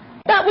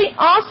 But we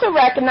also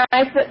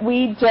recognize that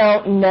we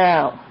don't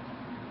know.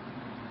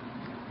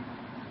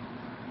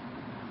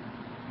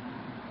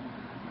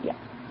 Yeah.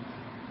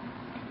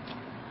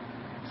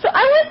 So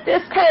I like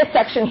this kind of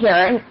section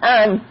here.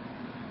 And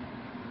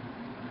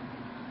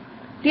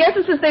the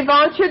essence is they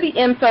volunteered the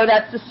info,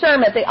 that's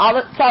discernment. They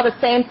all saw the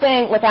same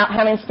thing without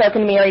having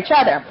spoken to me or each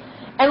other.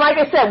 And like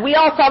I said, we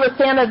all saw the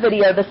Santa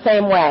video the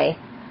same way.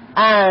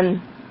 And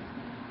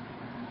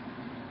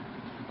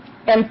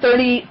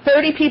 30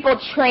 people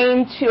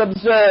trained to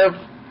observe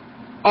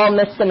all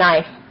miss the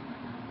knife.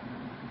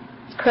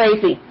 It's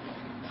crazy.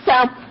 So,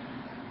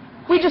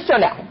 we just don't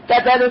know.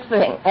 That is the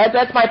thing.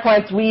 That's my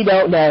point. We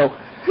don't know.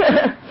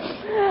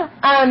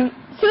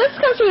 So this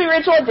comes from the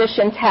original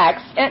edition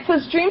text, and it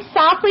says, dream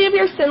softly of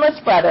your sinless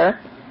brother,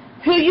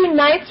 who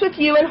unites with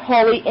you in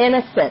holy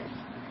innocence.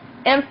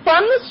 And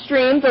from this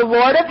dream, the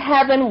Lord of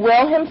heaven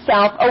will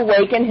himself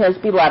awaken his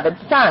beloved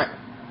Son.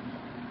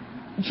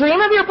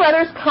 Dream of your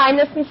brother's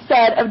kindness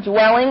instead of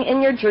dwelling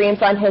in your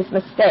dreams on his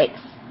mistakes.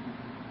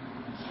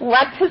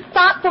 Select his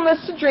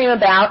thoughtfulness to dream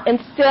about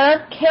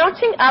instead of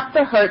counting up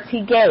the hurts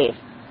he gave.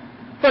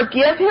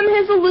 Forgive him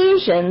his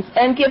illusions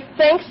and give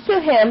thanks to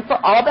him for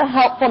all the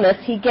helpfulness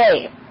he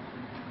gave.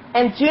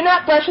 and do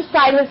not brush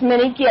aside his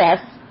many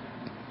gifts,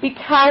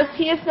 because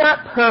he is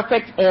not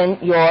perfect in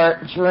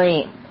your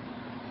dream.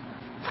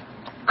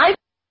 I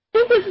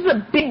think this is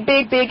a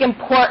big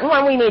important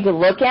one we need to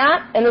look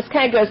at, and this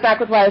kind of goes back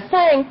with what I was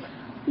saying.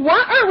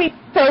 What are we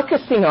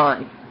focusing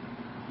on?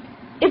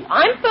 If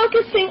I'm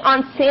focusing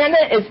on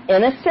Santa is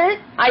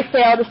innocent, I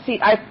failed to see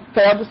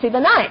the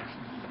knife.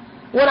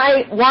 When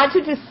I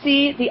wanted to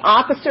see the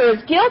officer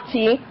as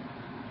guilty,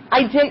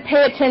 I didn't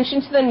pay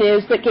attention to the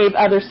news that gave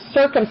other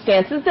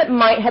circumstances that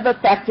might have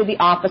affected the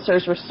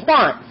officer's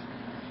response.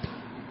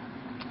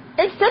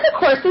 Instead, of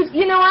course, is,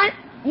 you know what?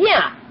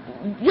 Yeah,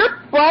 your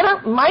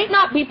brother might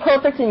not be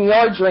perfect in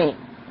your dream.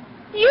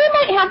 You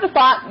might have the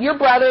thought your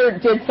brother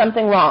did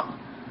something wrong.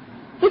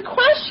 The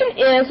question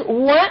is,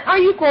 what are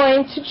you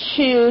going to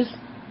choose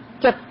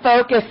to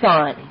focus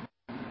on?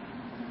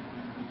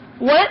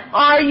 What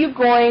are you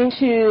going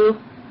to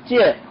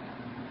do?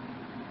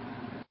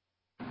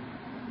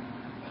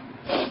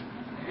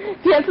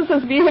 The answer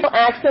says vehicle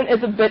accident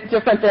is a bit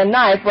different than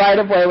knife. Right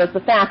of way was the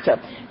factor.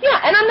 Yeah,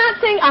 and I'm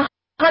not saying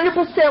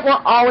 100%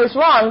 we're always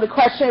wrong. The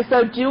question is,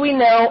 though, do we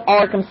know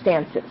all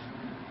circumstances?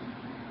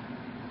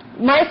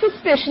 My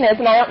suspicion is,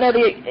 and I don't know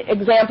the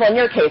example in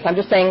your case, I'm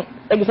just saying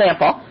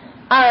example,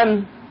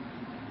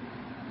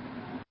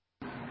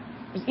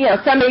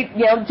 somebody,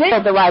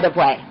 did the right of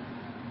way.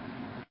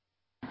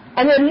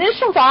 And the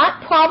initial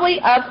thought,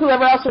 probably of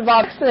whoever else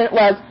involved in the accident,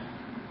 was,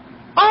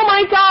 oh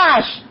my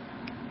gosh,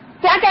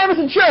 that guy was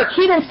a jerk.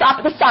 He didn't stop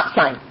at the stop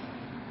sign.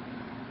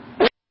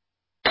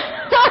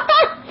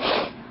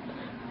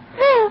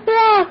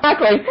 Yeah,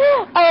 exactly.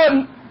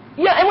 And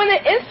when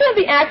the instant of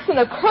the accident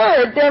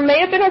occurred, there may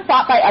have been a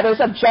thought by others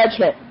of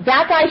judgment.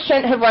 That guy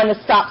shouldn't have run the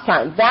stop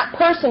sign. That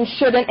person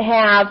shouldn't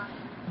have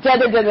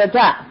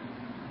da-da-da-da-da.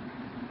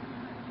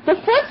 The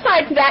flip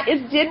side to that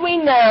is, did we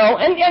know,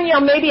 and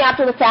maybe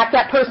after the fact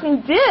that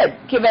person did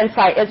give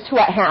insight as to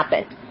what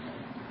happened.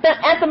 But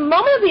at the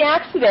moment of the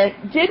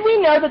accident, did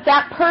we know that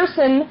that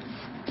person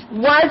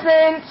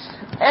wasn't,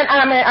 and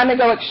I'm going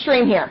to go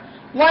extreme here,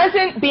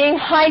 wasn't being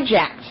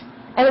hijacked,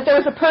 and that there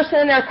was a person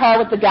in their car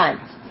with the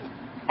guns?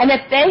 And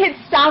if they had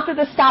stopped at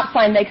the stop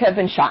sign, they could have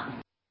been shot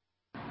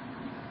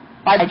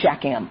by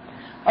hijacking them.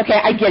 Okay,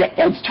 I get it.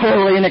 It's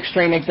totally an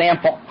extreme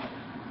example.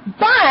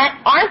 But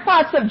our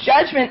thoughts of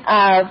judgment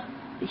of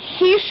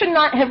he should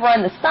not have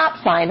run the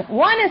stop sign,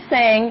 one is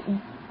saying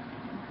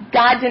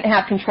God didn't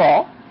have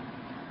control.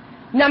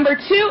 Number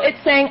two, it's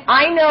saying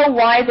I know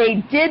why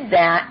they did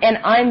that, and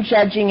I'm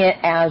judging it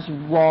as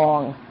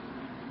wrong.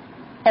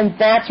 And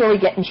that's where we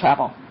get in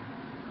trouble.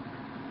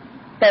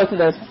 Both of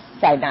those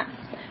side knots.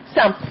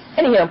 So,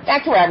 anywho,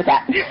 back to where I was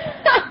at.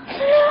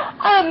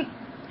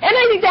 And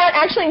I think that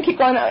actually, and keep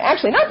going,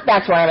 actually not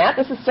back to where I'm at,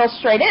 this is still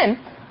straight in.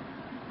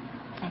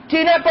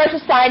 Do not brush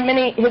aside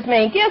his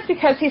many gifts,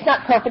 because he's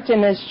not perfect in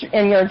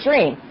your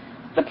dream.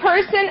 The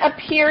person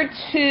appeared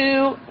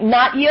to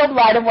not yield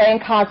right of way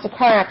and caused a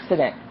car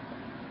accident.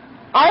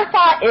 Our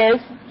thought is,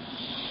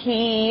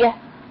 he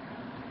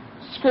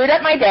screwed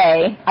up my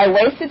day, I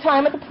wasted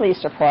time at the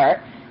police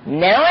report,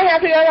 now I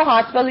have to go to the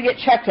hospital to get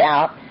checked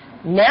out,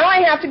 now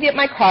I have to get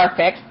my car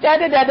fixed,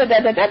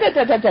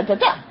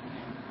 da-da-da-da-da-da-da-da-da-da-da-da.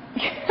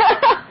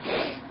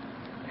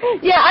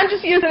 Yeah, I'm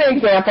just using an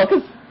example,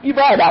 because you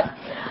brought it up.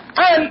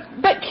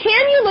 But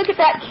can you look at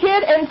that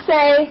kid and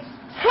say,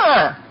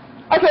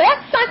 okay,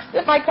 that sucks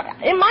that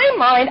in my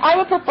mind, I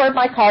would prefer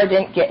my car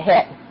didn't get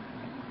hit.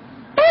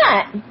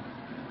 But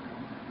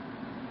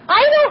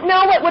I don't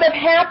know what would have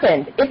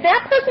happened if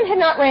that person had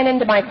not ran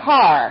into my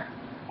car.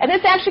 And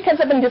this actually comes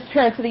up in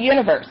Disappearance of the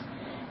Universe.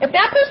 If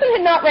that person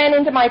had not ran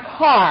into my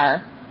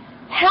car,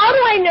 how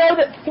do I know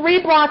that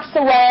 3 blocks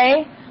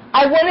away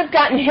I wouldn't have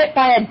gotten hit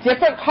by a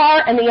different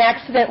car and the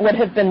accident would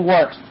have been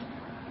worse?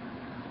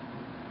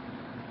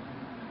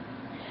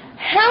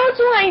 How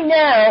do I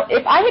know,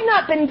 if I had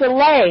not been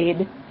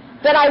delayed,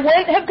 that I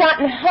wouldn't have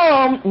gotten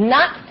home,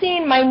 not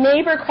seen my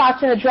neighbor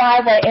crossing the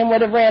driveway, and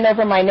would have ran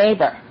over my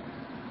neighbor?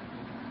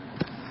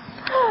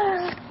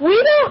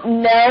 We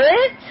don't know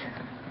it.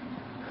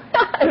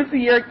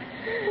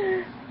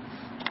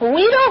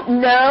 We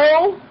don't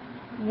know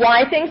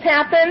why things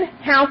happen,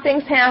 how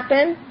things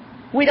happen.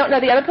 We don't know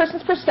the other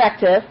person's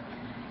perspective.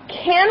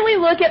 Can we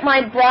look at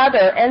my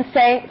brother and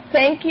say,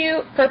 thank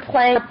you for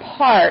playing a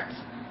part,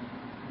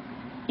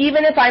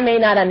 even if I may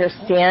not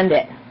understand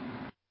it?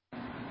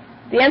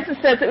 The answer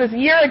says it was a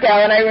year ago,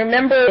 and I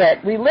remember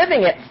it,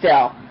 reliving it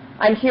still.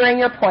 I'm hearing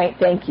your point.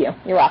 Thank you.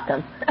 You're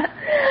welcome.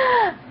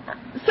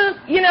 So,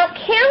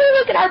 can we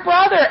look at our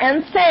brother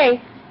and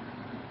say,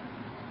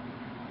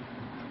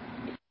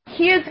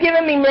 he has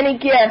given me many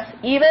gifts,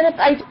 even if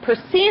I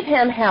perceive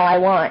him how I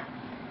want.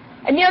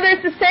 And,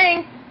 there's the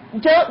saying,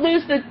 don't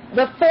lose the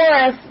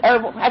forest,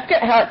 or I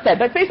forget how it's said,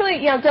 but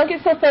basically, don't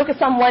get so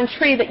focused on one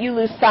tree that you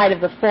lose sight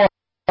of the forest.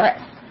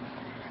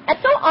 And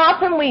so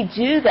often we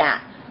do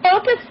that.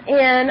 Focus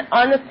in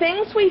on the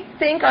things we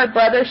think our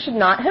brother should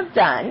not have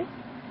done.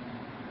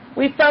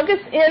 We focus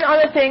in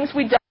on the things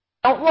we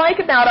don't like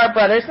about our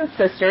brothers and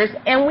sisters,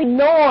 and we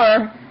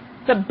ignore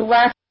the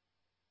blessings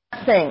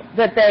blessing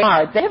that they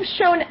are. They have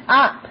shown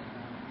up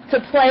to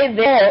play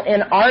their role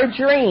in our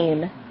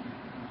dream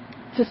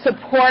to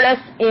support us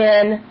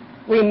in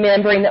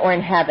remembering that we're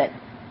in heaven.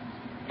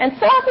 And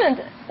so often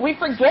we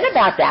forget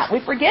about that. We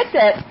forget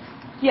that,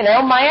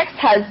 my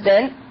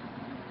ex-husband,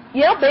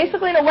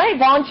 basically in a way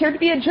volunteered to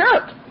be a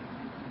jerk.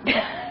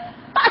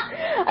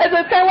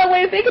 That's kind of one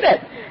way to think of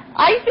it.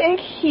 I think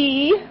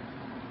he,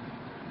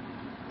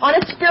 on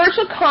a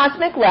spiritual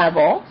cosmic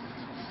level,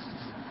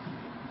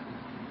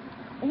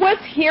 was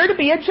here to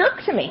be a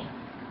jerk to me.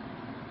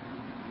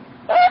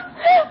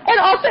 And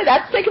I'll say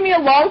that's taken me a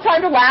long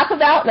time to laugh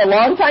about and a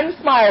long time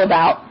to smile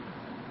about.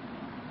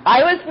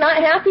 I was not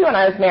happy when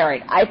I was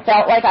married. I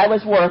felt like I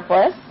was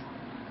worthless.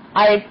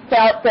 I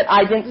felt that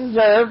I didn't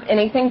deserve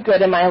anything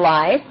good in my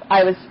life.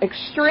 I was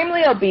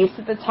extremely obese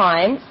at the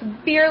time,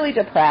 severely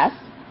depressed.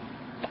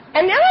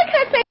 And now I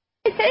kind of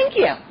say thank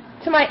you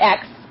to my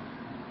ex,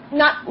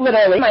 not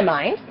literally in my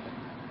mind,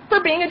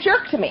 for being a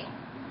jerk to me.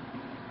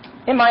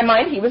 In my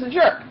mind, he was a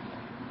jerk.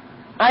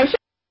 I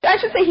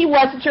should say he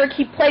was a jerk.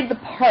 He played the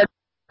part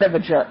of a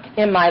jerk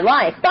in my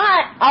life.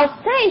 But I'll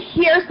say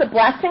here's the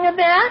blessing of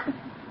that.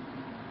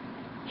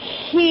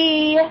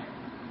 He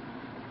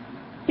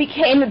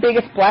became the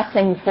biggest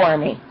blessing for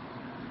me.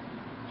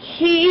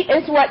 He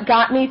is what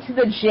got me to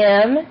the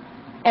gym,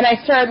 and I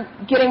started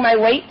getting my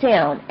weight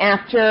down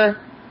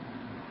after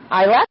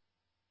I left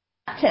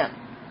him.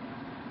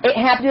 It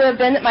happened to have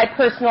been that my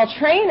personal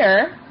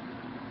trainer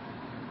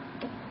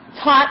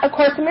taught A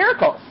Course in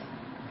Miracles.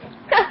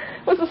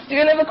 Was a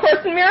student of A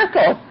Course in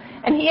Miracles.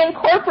 And he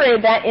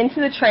incorporated that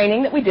into the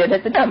training that we did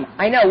at the gym.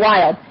 I know,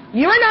 wild.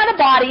 You are not a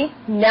body.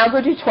 Now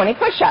go do 20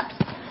 push-ups.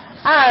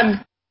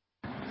 And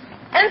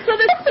so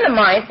this husband of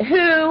mine,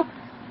 who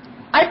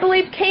I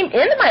believe came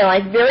into my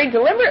life very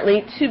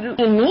deliberately to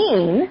be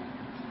mean,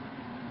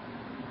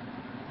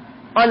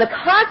 on the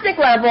cosmic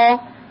level,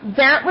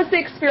 that was the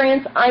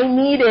experience I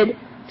needed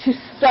to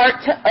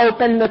start to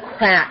open the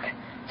crack,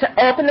 to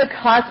open the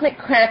cosmic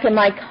crack in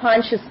my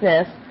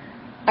consciousness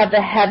of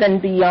the heaven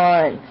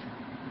beyond.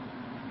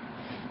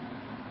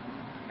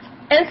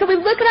 And so we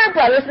look at our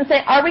brothers and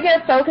say, are we going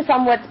to focus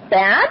on what's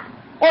bad,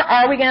 or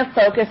are we going to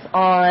focus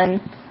on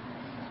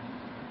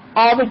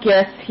all the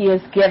gifts he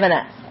has given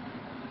us?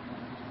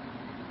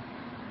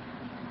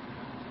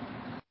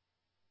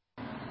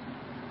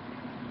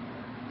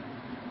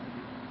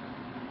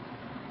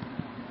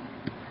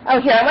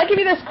 Oh, here, I'm going to give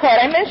you this quote.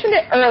 I mentioned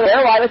it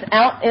earlier while I was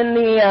out in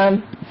the,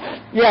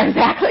 yeah,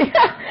 exactly.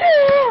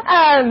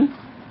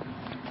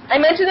 I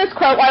mentioned this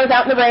quote while I was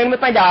out in the rain with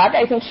my dog.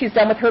 I think she's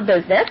done with her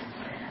business.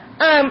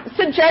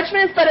 So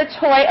judgment is but a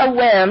toy, a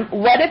whim.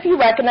 What if you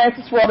recognize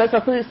this world as a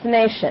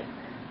hallucination?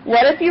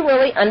 What if you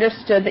really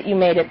understood that you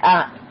made it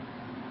up?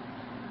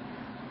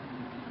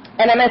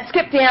 And I'm going to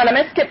skip down. I'm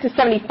going to skip to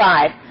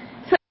 75.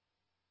 So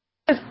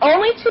there's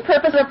only two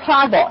purposes are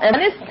possible, and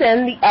one is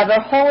sin, the other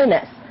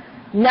holiness.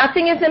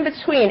 Nothing is in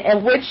between,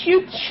 and which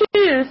you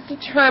choose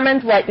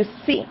determines what you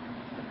see.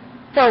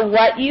 For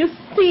what you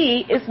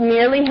see is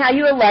merely how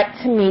you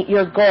elect to meet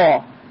your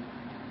goal.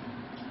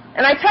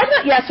 And I talked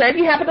about yesterday, if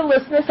you happen to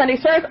listen to Sunday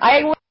service,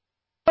 I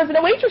was in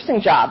a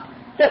waitressing job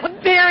that was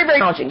very, very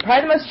challenging,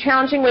 probably the most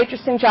challenging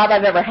waitressing job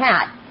I've ever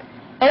had.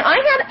 And I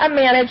had a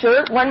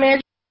manager, one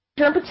manager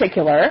in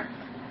particular,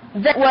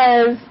 that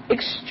was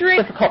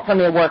extremely difficult for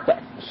me to work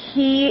with.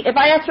 If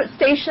I asked what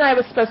station I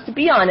was supposed to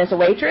be on as a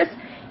waitress,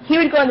 he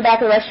would go in the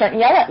back of the restaurant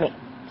and yell at me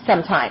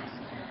sometimes.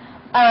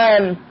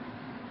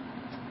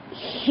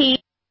 He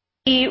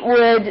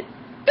would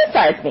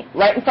criticize me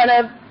right in front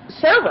of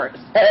servers,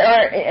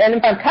 and in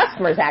front of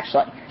customers,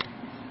 actually.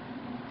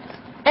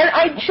 And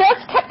I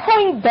just kept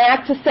coming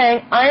back to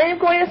saying, I am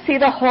going to see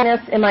the wholeness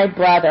in my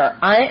brother.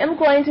 I am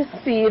going to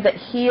see that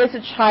he is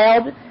a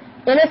child,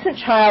 innocent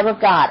child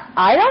of God.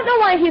 I don't know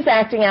why he's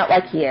acting out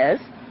like he is.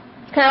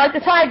 It's kind of like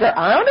the tiger.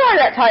 I don't know why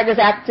that tiger's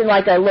acting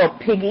like a little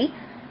piggy,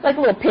 like a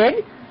little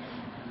pig.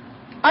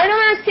 I don't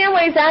understand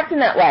why he's acting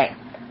that way.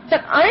 So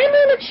I'm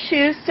going to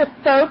choose to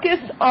focus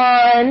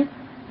on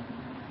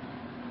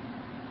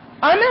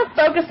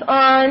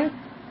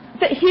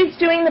that he's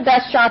doing the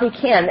best job he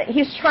can, that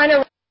he's trying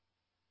to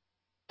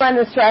run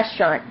this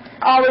restaurant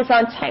always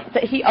on time,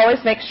 that he always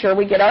makes sure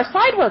we get our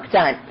side work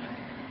done.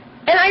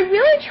 And I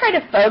really try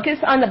to focus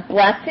on the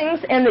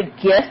blessings and the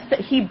gifts that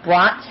he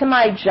brought to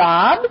my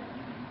job.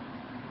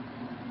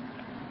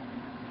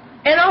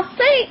 And I'll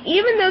say,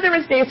 even though there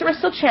was days there were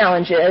still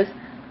challenges,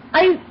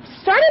 I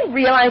started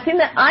realizing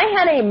that I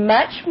had a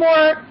much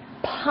more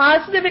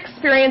positive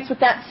experience with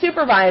that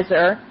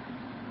supervisor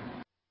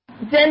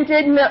than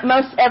did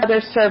most every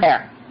other server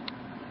there.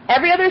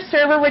 Every other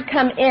server would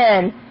come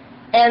in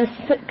and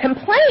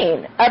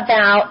complain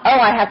about,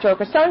 I have to work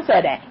with so-and-so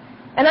today.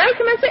 And I would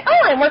come in and say,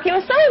 I'm working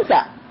with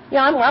so-and-so.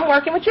 I'm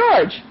working with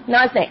George.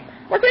 Not his name.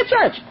 Working with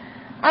George.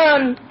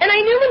 And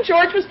I knew when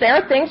George was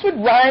there, things would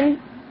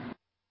run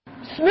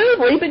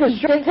smoothly because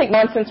George didn't take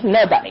nonsense from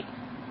nobody.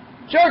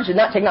 George did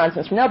not take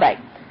nonsense from nobody.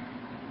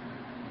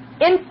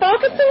 In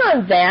focusing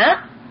on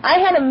that, I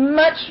had a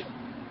much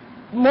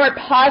more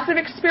positive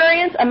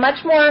experience, a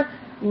much more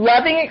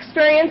loving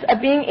experience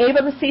of being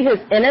able to see his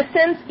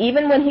innocence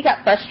even when he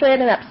got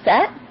frustrated and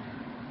upset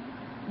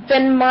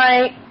than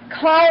my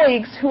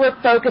colleagues who are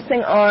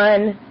focusing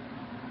on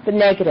the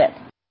negative.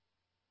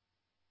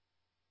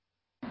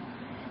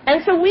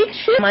 And so we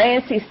choose, am I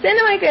going to see sin,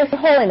 am I going to see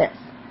holiness?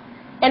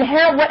 And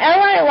how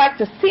whatever I elect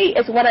to see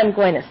is what I'm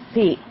going to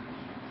see.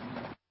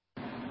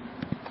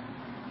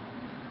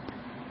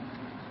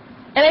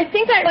 And I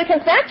think that really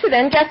comes back to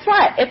then, guess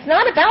what? It's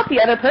not about the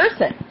other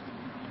person.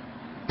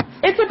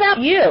 It's about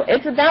you.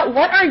 It's about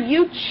what are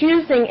you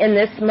choosing in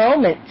this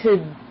moment to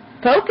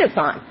focus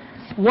on?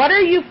 What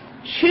are you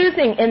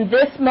choosing in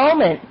this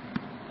moment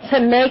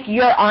to make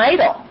your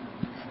idol,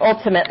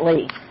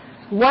 ultimately?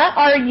 What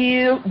are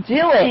you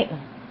doing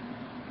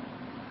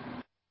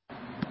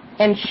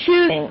and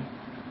choosing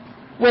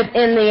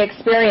within the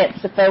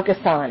experience to focus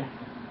on?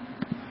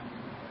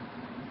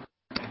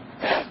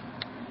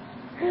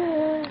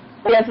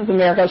 Yes, it's a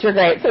miracle. You're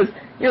great. It says,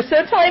 you're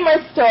so telling my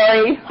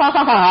story, ha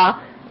ha ha,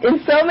 in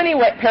so many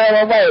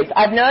parallel ways.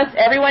 I've noticed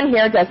everyone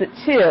here does it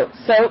too.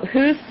 So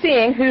who's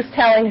seeing, who's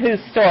telling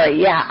whose story?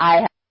 Yeah,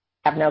 I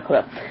have no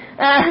clue.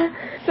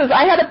 Says,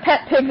 I had a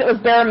pet pig that was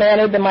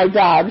better-mannered than my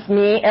dogs,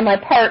 me and my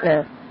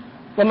partner.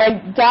 When my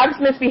dogs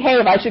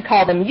misbehave, I should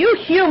call them, you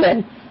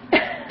human.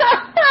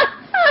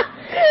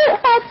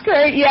 That's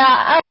great,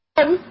 yeah.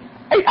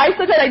 I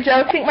said that I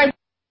joke. I think my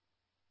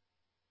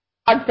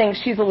dog thinks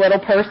she's a little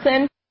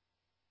person.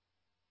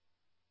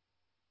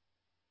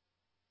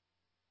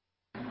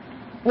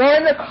 We're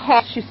in the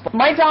car.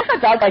 My dog had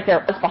a dog like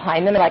there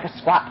behind them in like a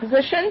squat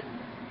position.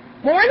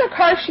 When we're in the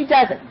car, she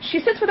doesn't. She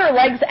sits with her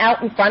legs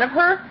out in front of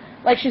her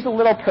like she's a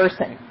little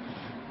person.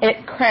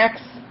 It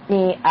cracks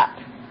me up.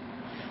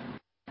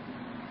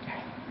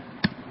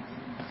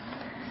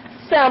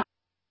 So,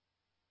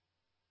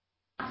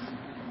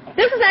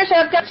 this is actually,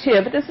 I've got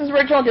two, but this is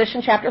original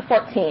edition, chapter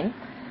 14.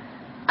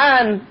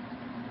 And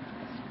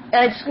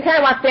I just kind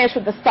of want to finish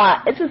with the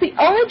thought. It says, the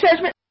only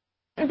judgment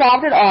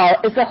involved at all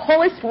is the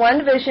Holy Spirit, one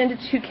division into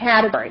two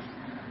categories.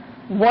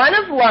 One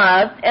of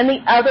love and the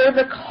other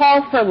the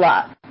call for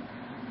love.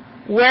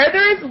 Where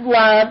there is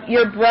love,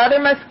 your brother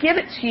must give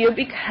it to you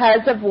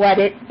because of what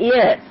it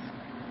is.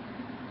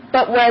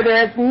 But where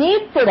there is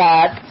need for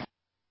love,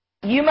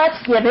 you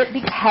must give it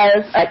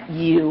because of what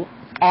you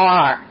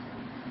are.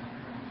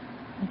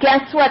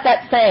 Guess what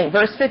that's saying?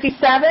 Verse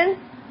 57?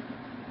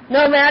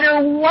 No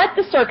matter what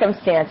the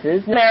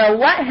circumstances, no matter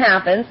what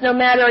happens, no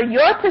matter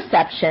your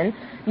perception,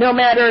 no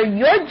matter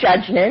your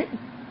judgment,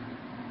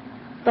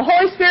 the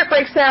Holy Spirit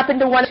breaks it up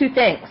into one of two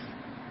things.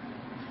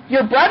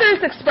 Your brother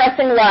is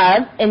expressing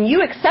love, and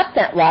you accept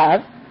that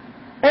love,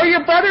 or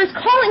your brother is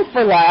calling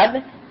for love,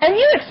 and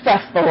you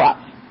express the love.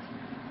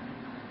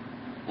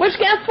 Which,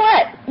 guess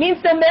what?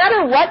 Means no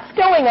matter what's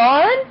going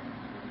on,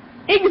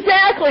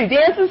 exactly,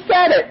 Dan has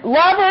said it,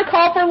 love or a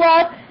call for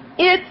love,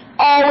 it's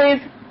always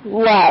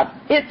love.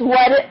 It's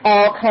what it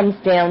all comes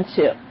down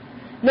to.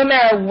 No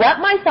matter what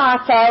my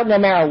thoughts are, no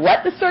matter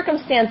what the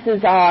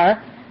circumstances are,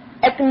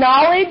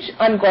 acknowledge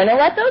I'm going to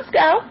let those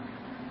go,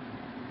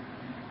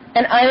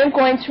 and I am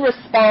going to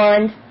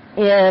respond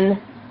in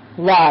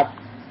love.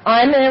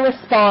 I'm going to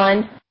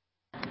respond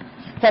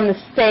from the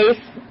space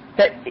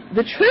that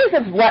the truth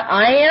of what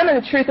I am and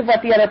the truth of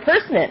what the other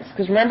person is.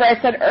 Because remember I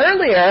said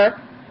earlier,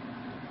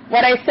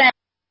 what I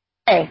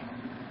say,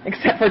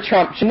 except for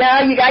Trump.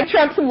 Now you got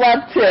Trump some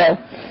love too.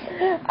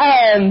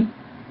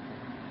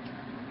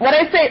 What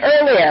I say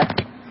earlier,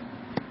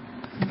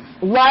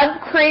 love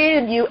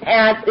created you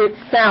as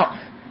itself.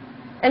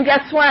 And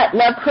guess what?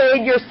 Love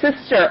created your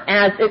sister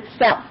as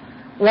itself.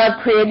 Love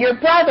created your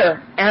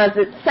brother as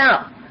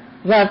itself.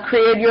 Love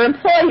created your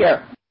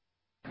employer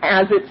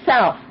as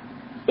itself.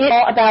 It's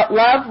all about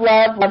love,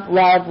 love, love,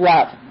 love,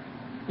 love.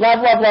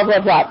 Love, love, love,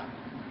 love, love.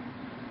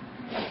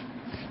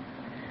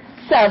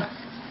 So,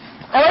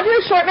 I want to do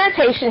a short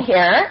meditation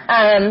here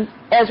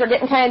as we're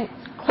getting kind of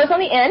close on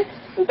the end.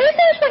 And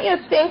basically, I just want you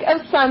to think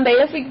of somebody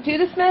as we do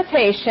this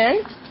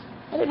meditation.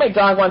 I think my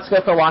dog wants to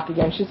go for a walk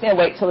again. She's going to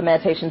wait till the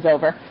meditation's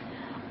over.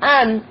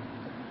 Kind of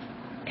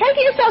get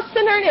yourself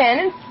centered in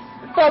and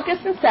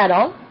focused and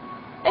settled.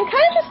 And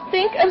kind of just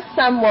think of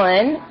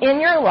someone in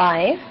your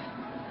life.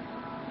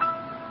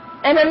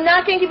 And I'm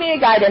not going to give you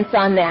any guidance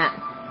on that.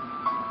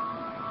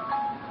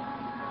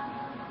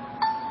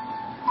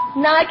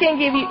 Not going to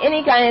give you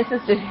any guidance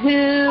as to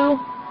who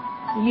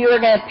you are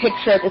going to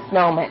picture at this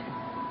moment.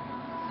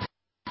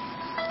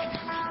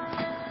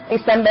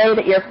 It's somebody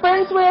that you're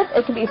friends with.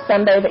 It could be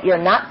somebody that you're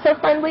not so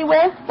friendly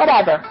with.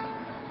 Whatever.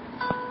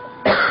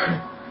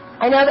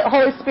 I know that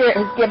Holy Spirit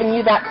has given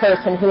you that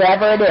person,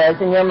 whoever it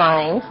is, in your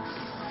mind.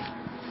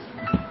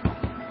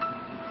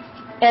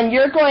 And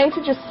you're going to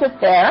just sit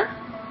there.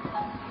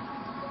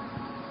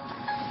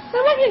 So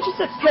I want you to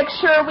just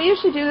picture, we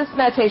usually do this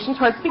meditation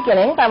towards the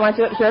beginning, but I want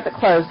to do it here at the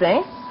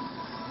closing.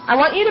 I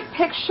want you to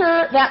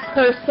picture that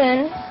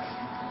person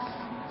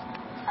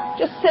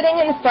just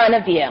sitting in front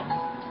of you.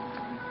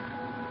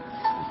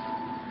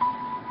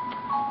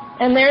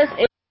 And there's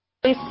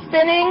a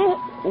spinning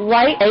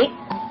white light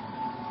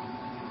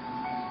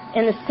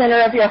in the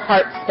center of your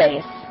heart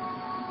space.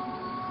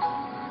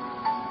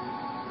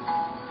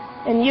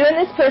 And you and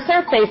this person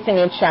are facing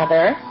each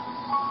other.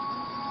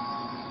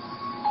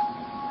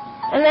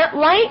 And that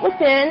light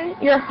within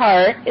your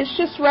heart is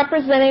just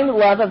representing the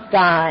love of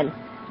God.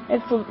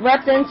 It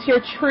represents your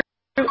true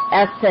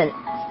essence.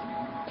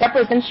 It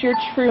represents your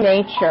true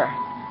nature.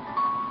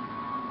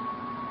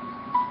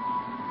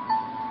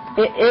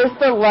 It is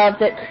the love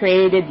that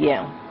created you.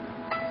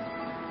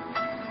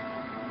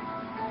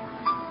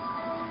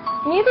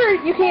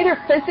 You can either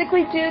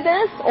physically do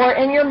this or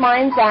in your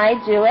mind's eye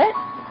do it.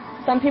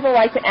 Some people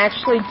like to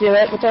actually do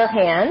it with their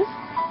hands.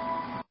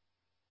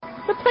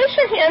 But place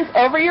your hands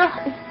over your,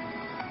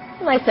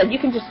 like I said, you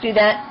can just do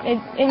that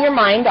in your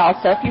mind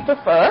also if you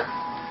prefer.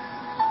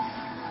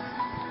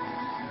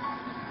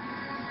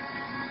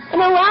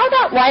 And allow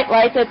that white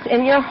light that's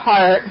in your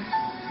heart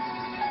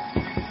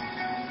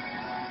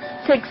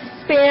to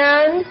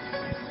expand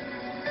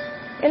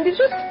and to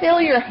just fill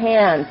your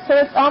hands. So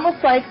it's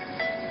almost like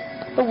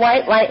the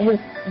white light has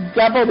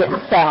doubled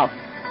itself.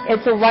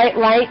 It's a white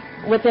light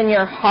within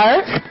your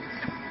heart,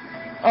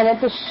 and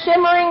it's a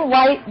shimmering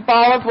white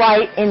ball of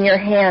light in your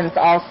hands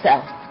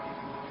also.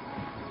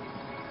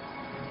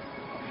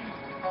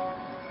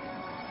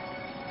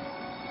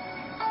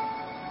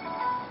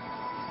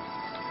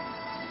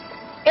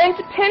 And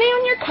depending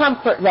on your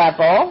comfort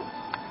level,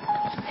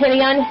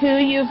 depending on who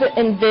you've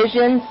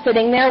envisioned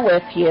sitting there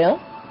with you,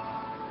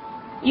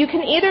 you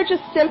can either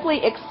just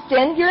simply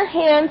extend your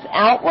hands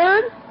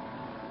outward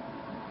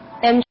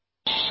and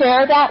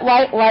share that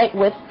white light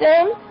with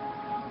them.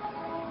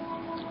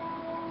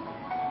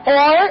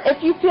 Or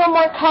if you feel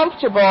more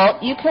comfortable,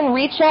 you can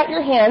reach out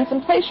your hands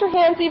and place your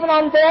hands even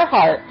on their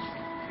hearts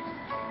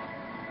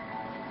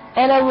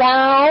and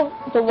allow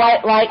the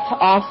white light to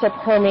also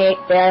permeate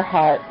their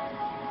heart.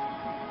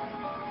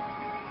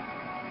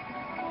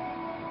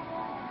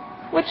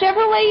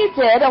 Whichever way you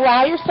did,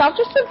 allow yourself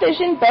just to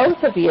envision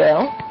both of you,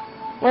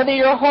 whether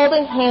you're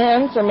holding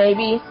hands or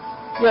maybe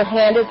your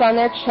hand is on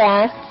their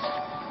chest,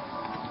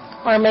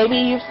 or maybe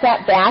you've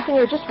sat back and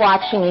you're just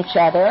watching each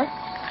other.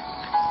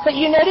 But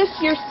you notice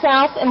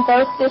yourself and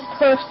both this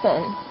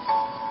person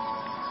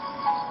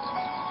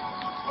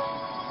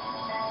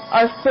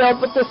are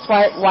filled with this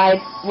white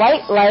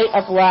light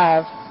of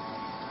love.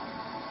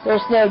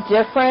 There's no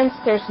difference.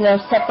 There's no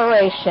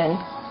separation.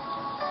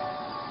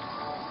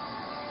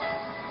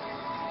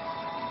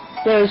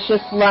 There's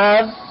just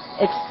love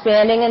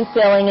expanding and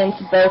filling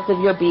into both of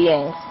your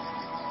beings.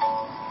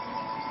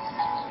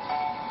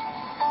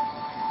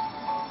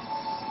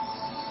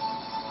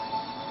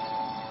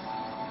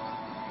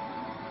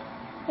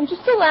 And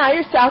just allow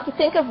yourself to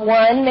think of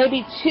one,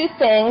 maybe two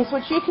things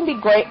which you can be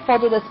grateful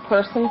to this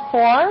person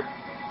for.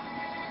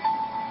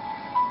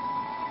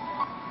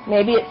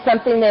 Maybe it's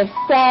something they've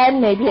said,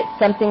 maybe it's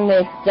something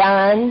they've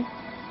done.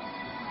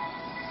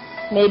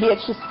 Maybe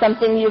it's just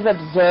something you've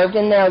observed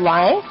in their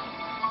life.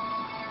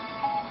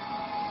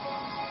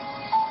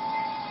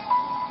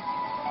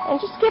 And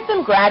just give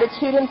them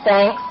gratitude and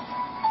thanks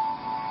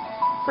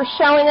for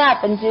showing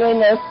up and doing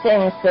those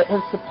things that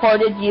have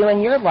supported you in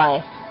your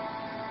life.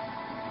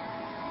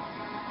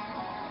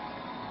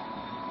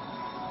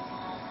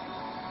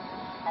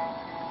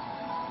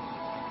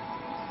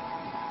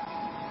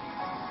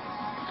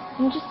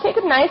 And just take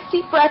a nice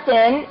deep breath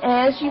in,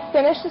 and as you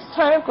finish this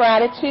time of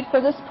gratitude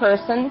for this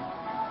person,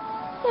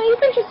 you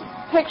can just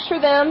picture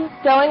them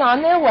going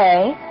on their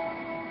way.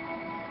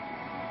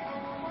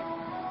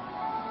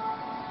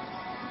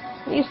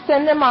 You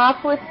send them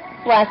off with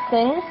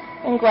blessings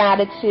and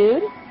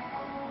gratitude.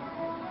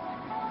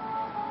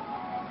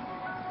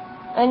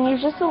 And you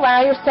just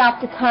allow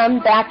yourself to come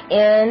back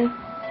in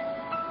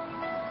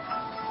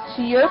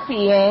to your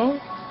being,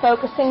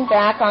 focusing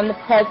back on the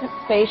present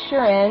space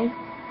you're in.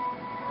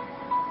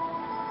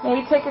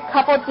 Maybe take a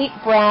couple deep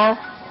breaths.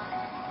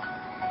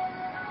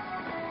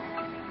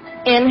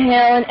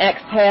 Inhale and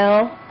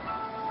exhale.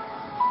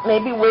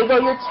 Maybe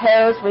wiggle your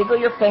toes, wiggle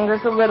your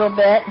fingers a little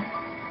bit.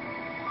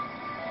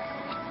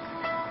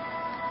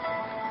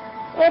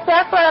 And if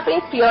that brought up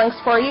any feelings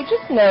for you,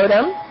 just note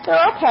them.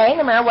 They're okay,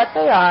 no matter what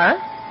they are.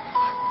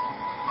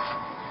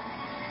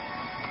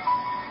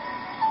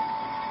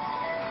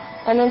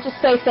 And then just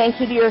say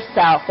thank you to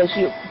yourself as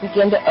you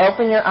begin to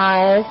open your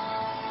eyes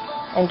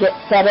and get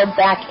settled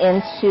back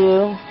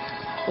into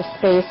the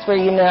space where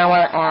you now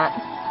are at.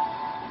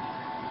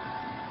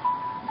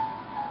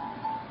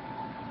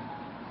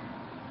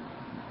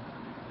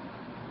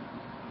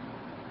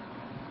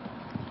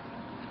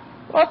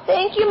 Well,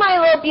 thank you, my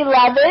little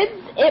beloveds.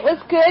 It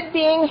was good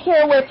being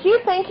here with you.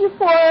 Thank you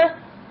for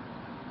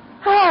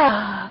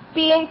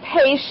being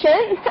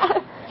patient.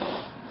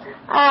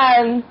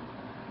 I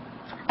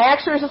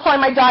actually was just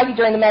telling my doggy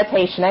during the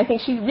meditation. I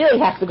think she really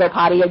has to go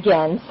potty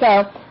again.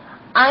 So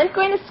I'm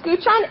going to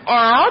scooch on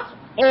out,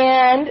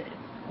 and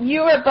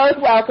you are both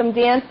welcome.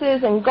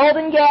 Dances and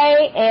Golden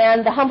Gay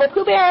and the Humble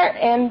Pooh Bear,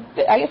 and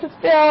I guess it's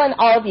Bill and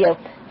all of you,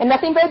 and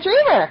Nothing But a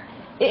Dreamer.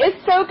 It is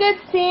so good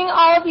seeing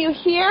all of you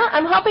here.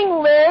 I'm hoping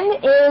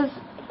Lynn is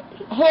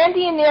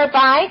handy and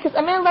nearby, because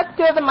I'm going to let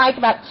go of the mic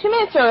about 2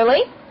 minutes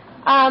early.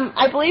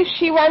 I believe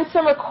she runs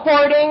some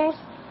recordings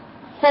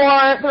for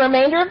the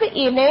remainder of the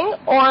evening,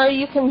 or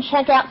you can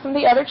check out some of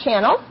the other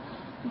channels.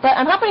 But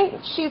I'm hoping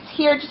she's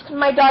here just because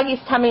my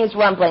doggy's tummy is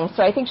rumbling,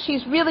 so I think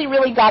she's really,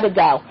 really got to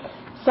go.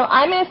 So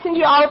I'm going to send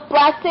you all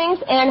blessings,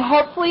 and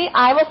hopefully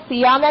I will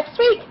see y'all next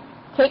week.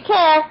 Take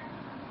care.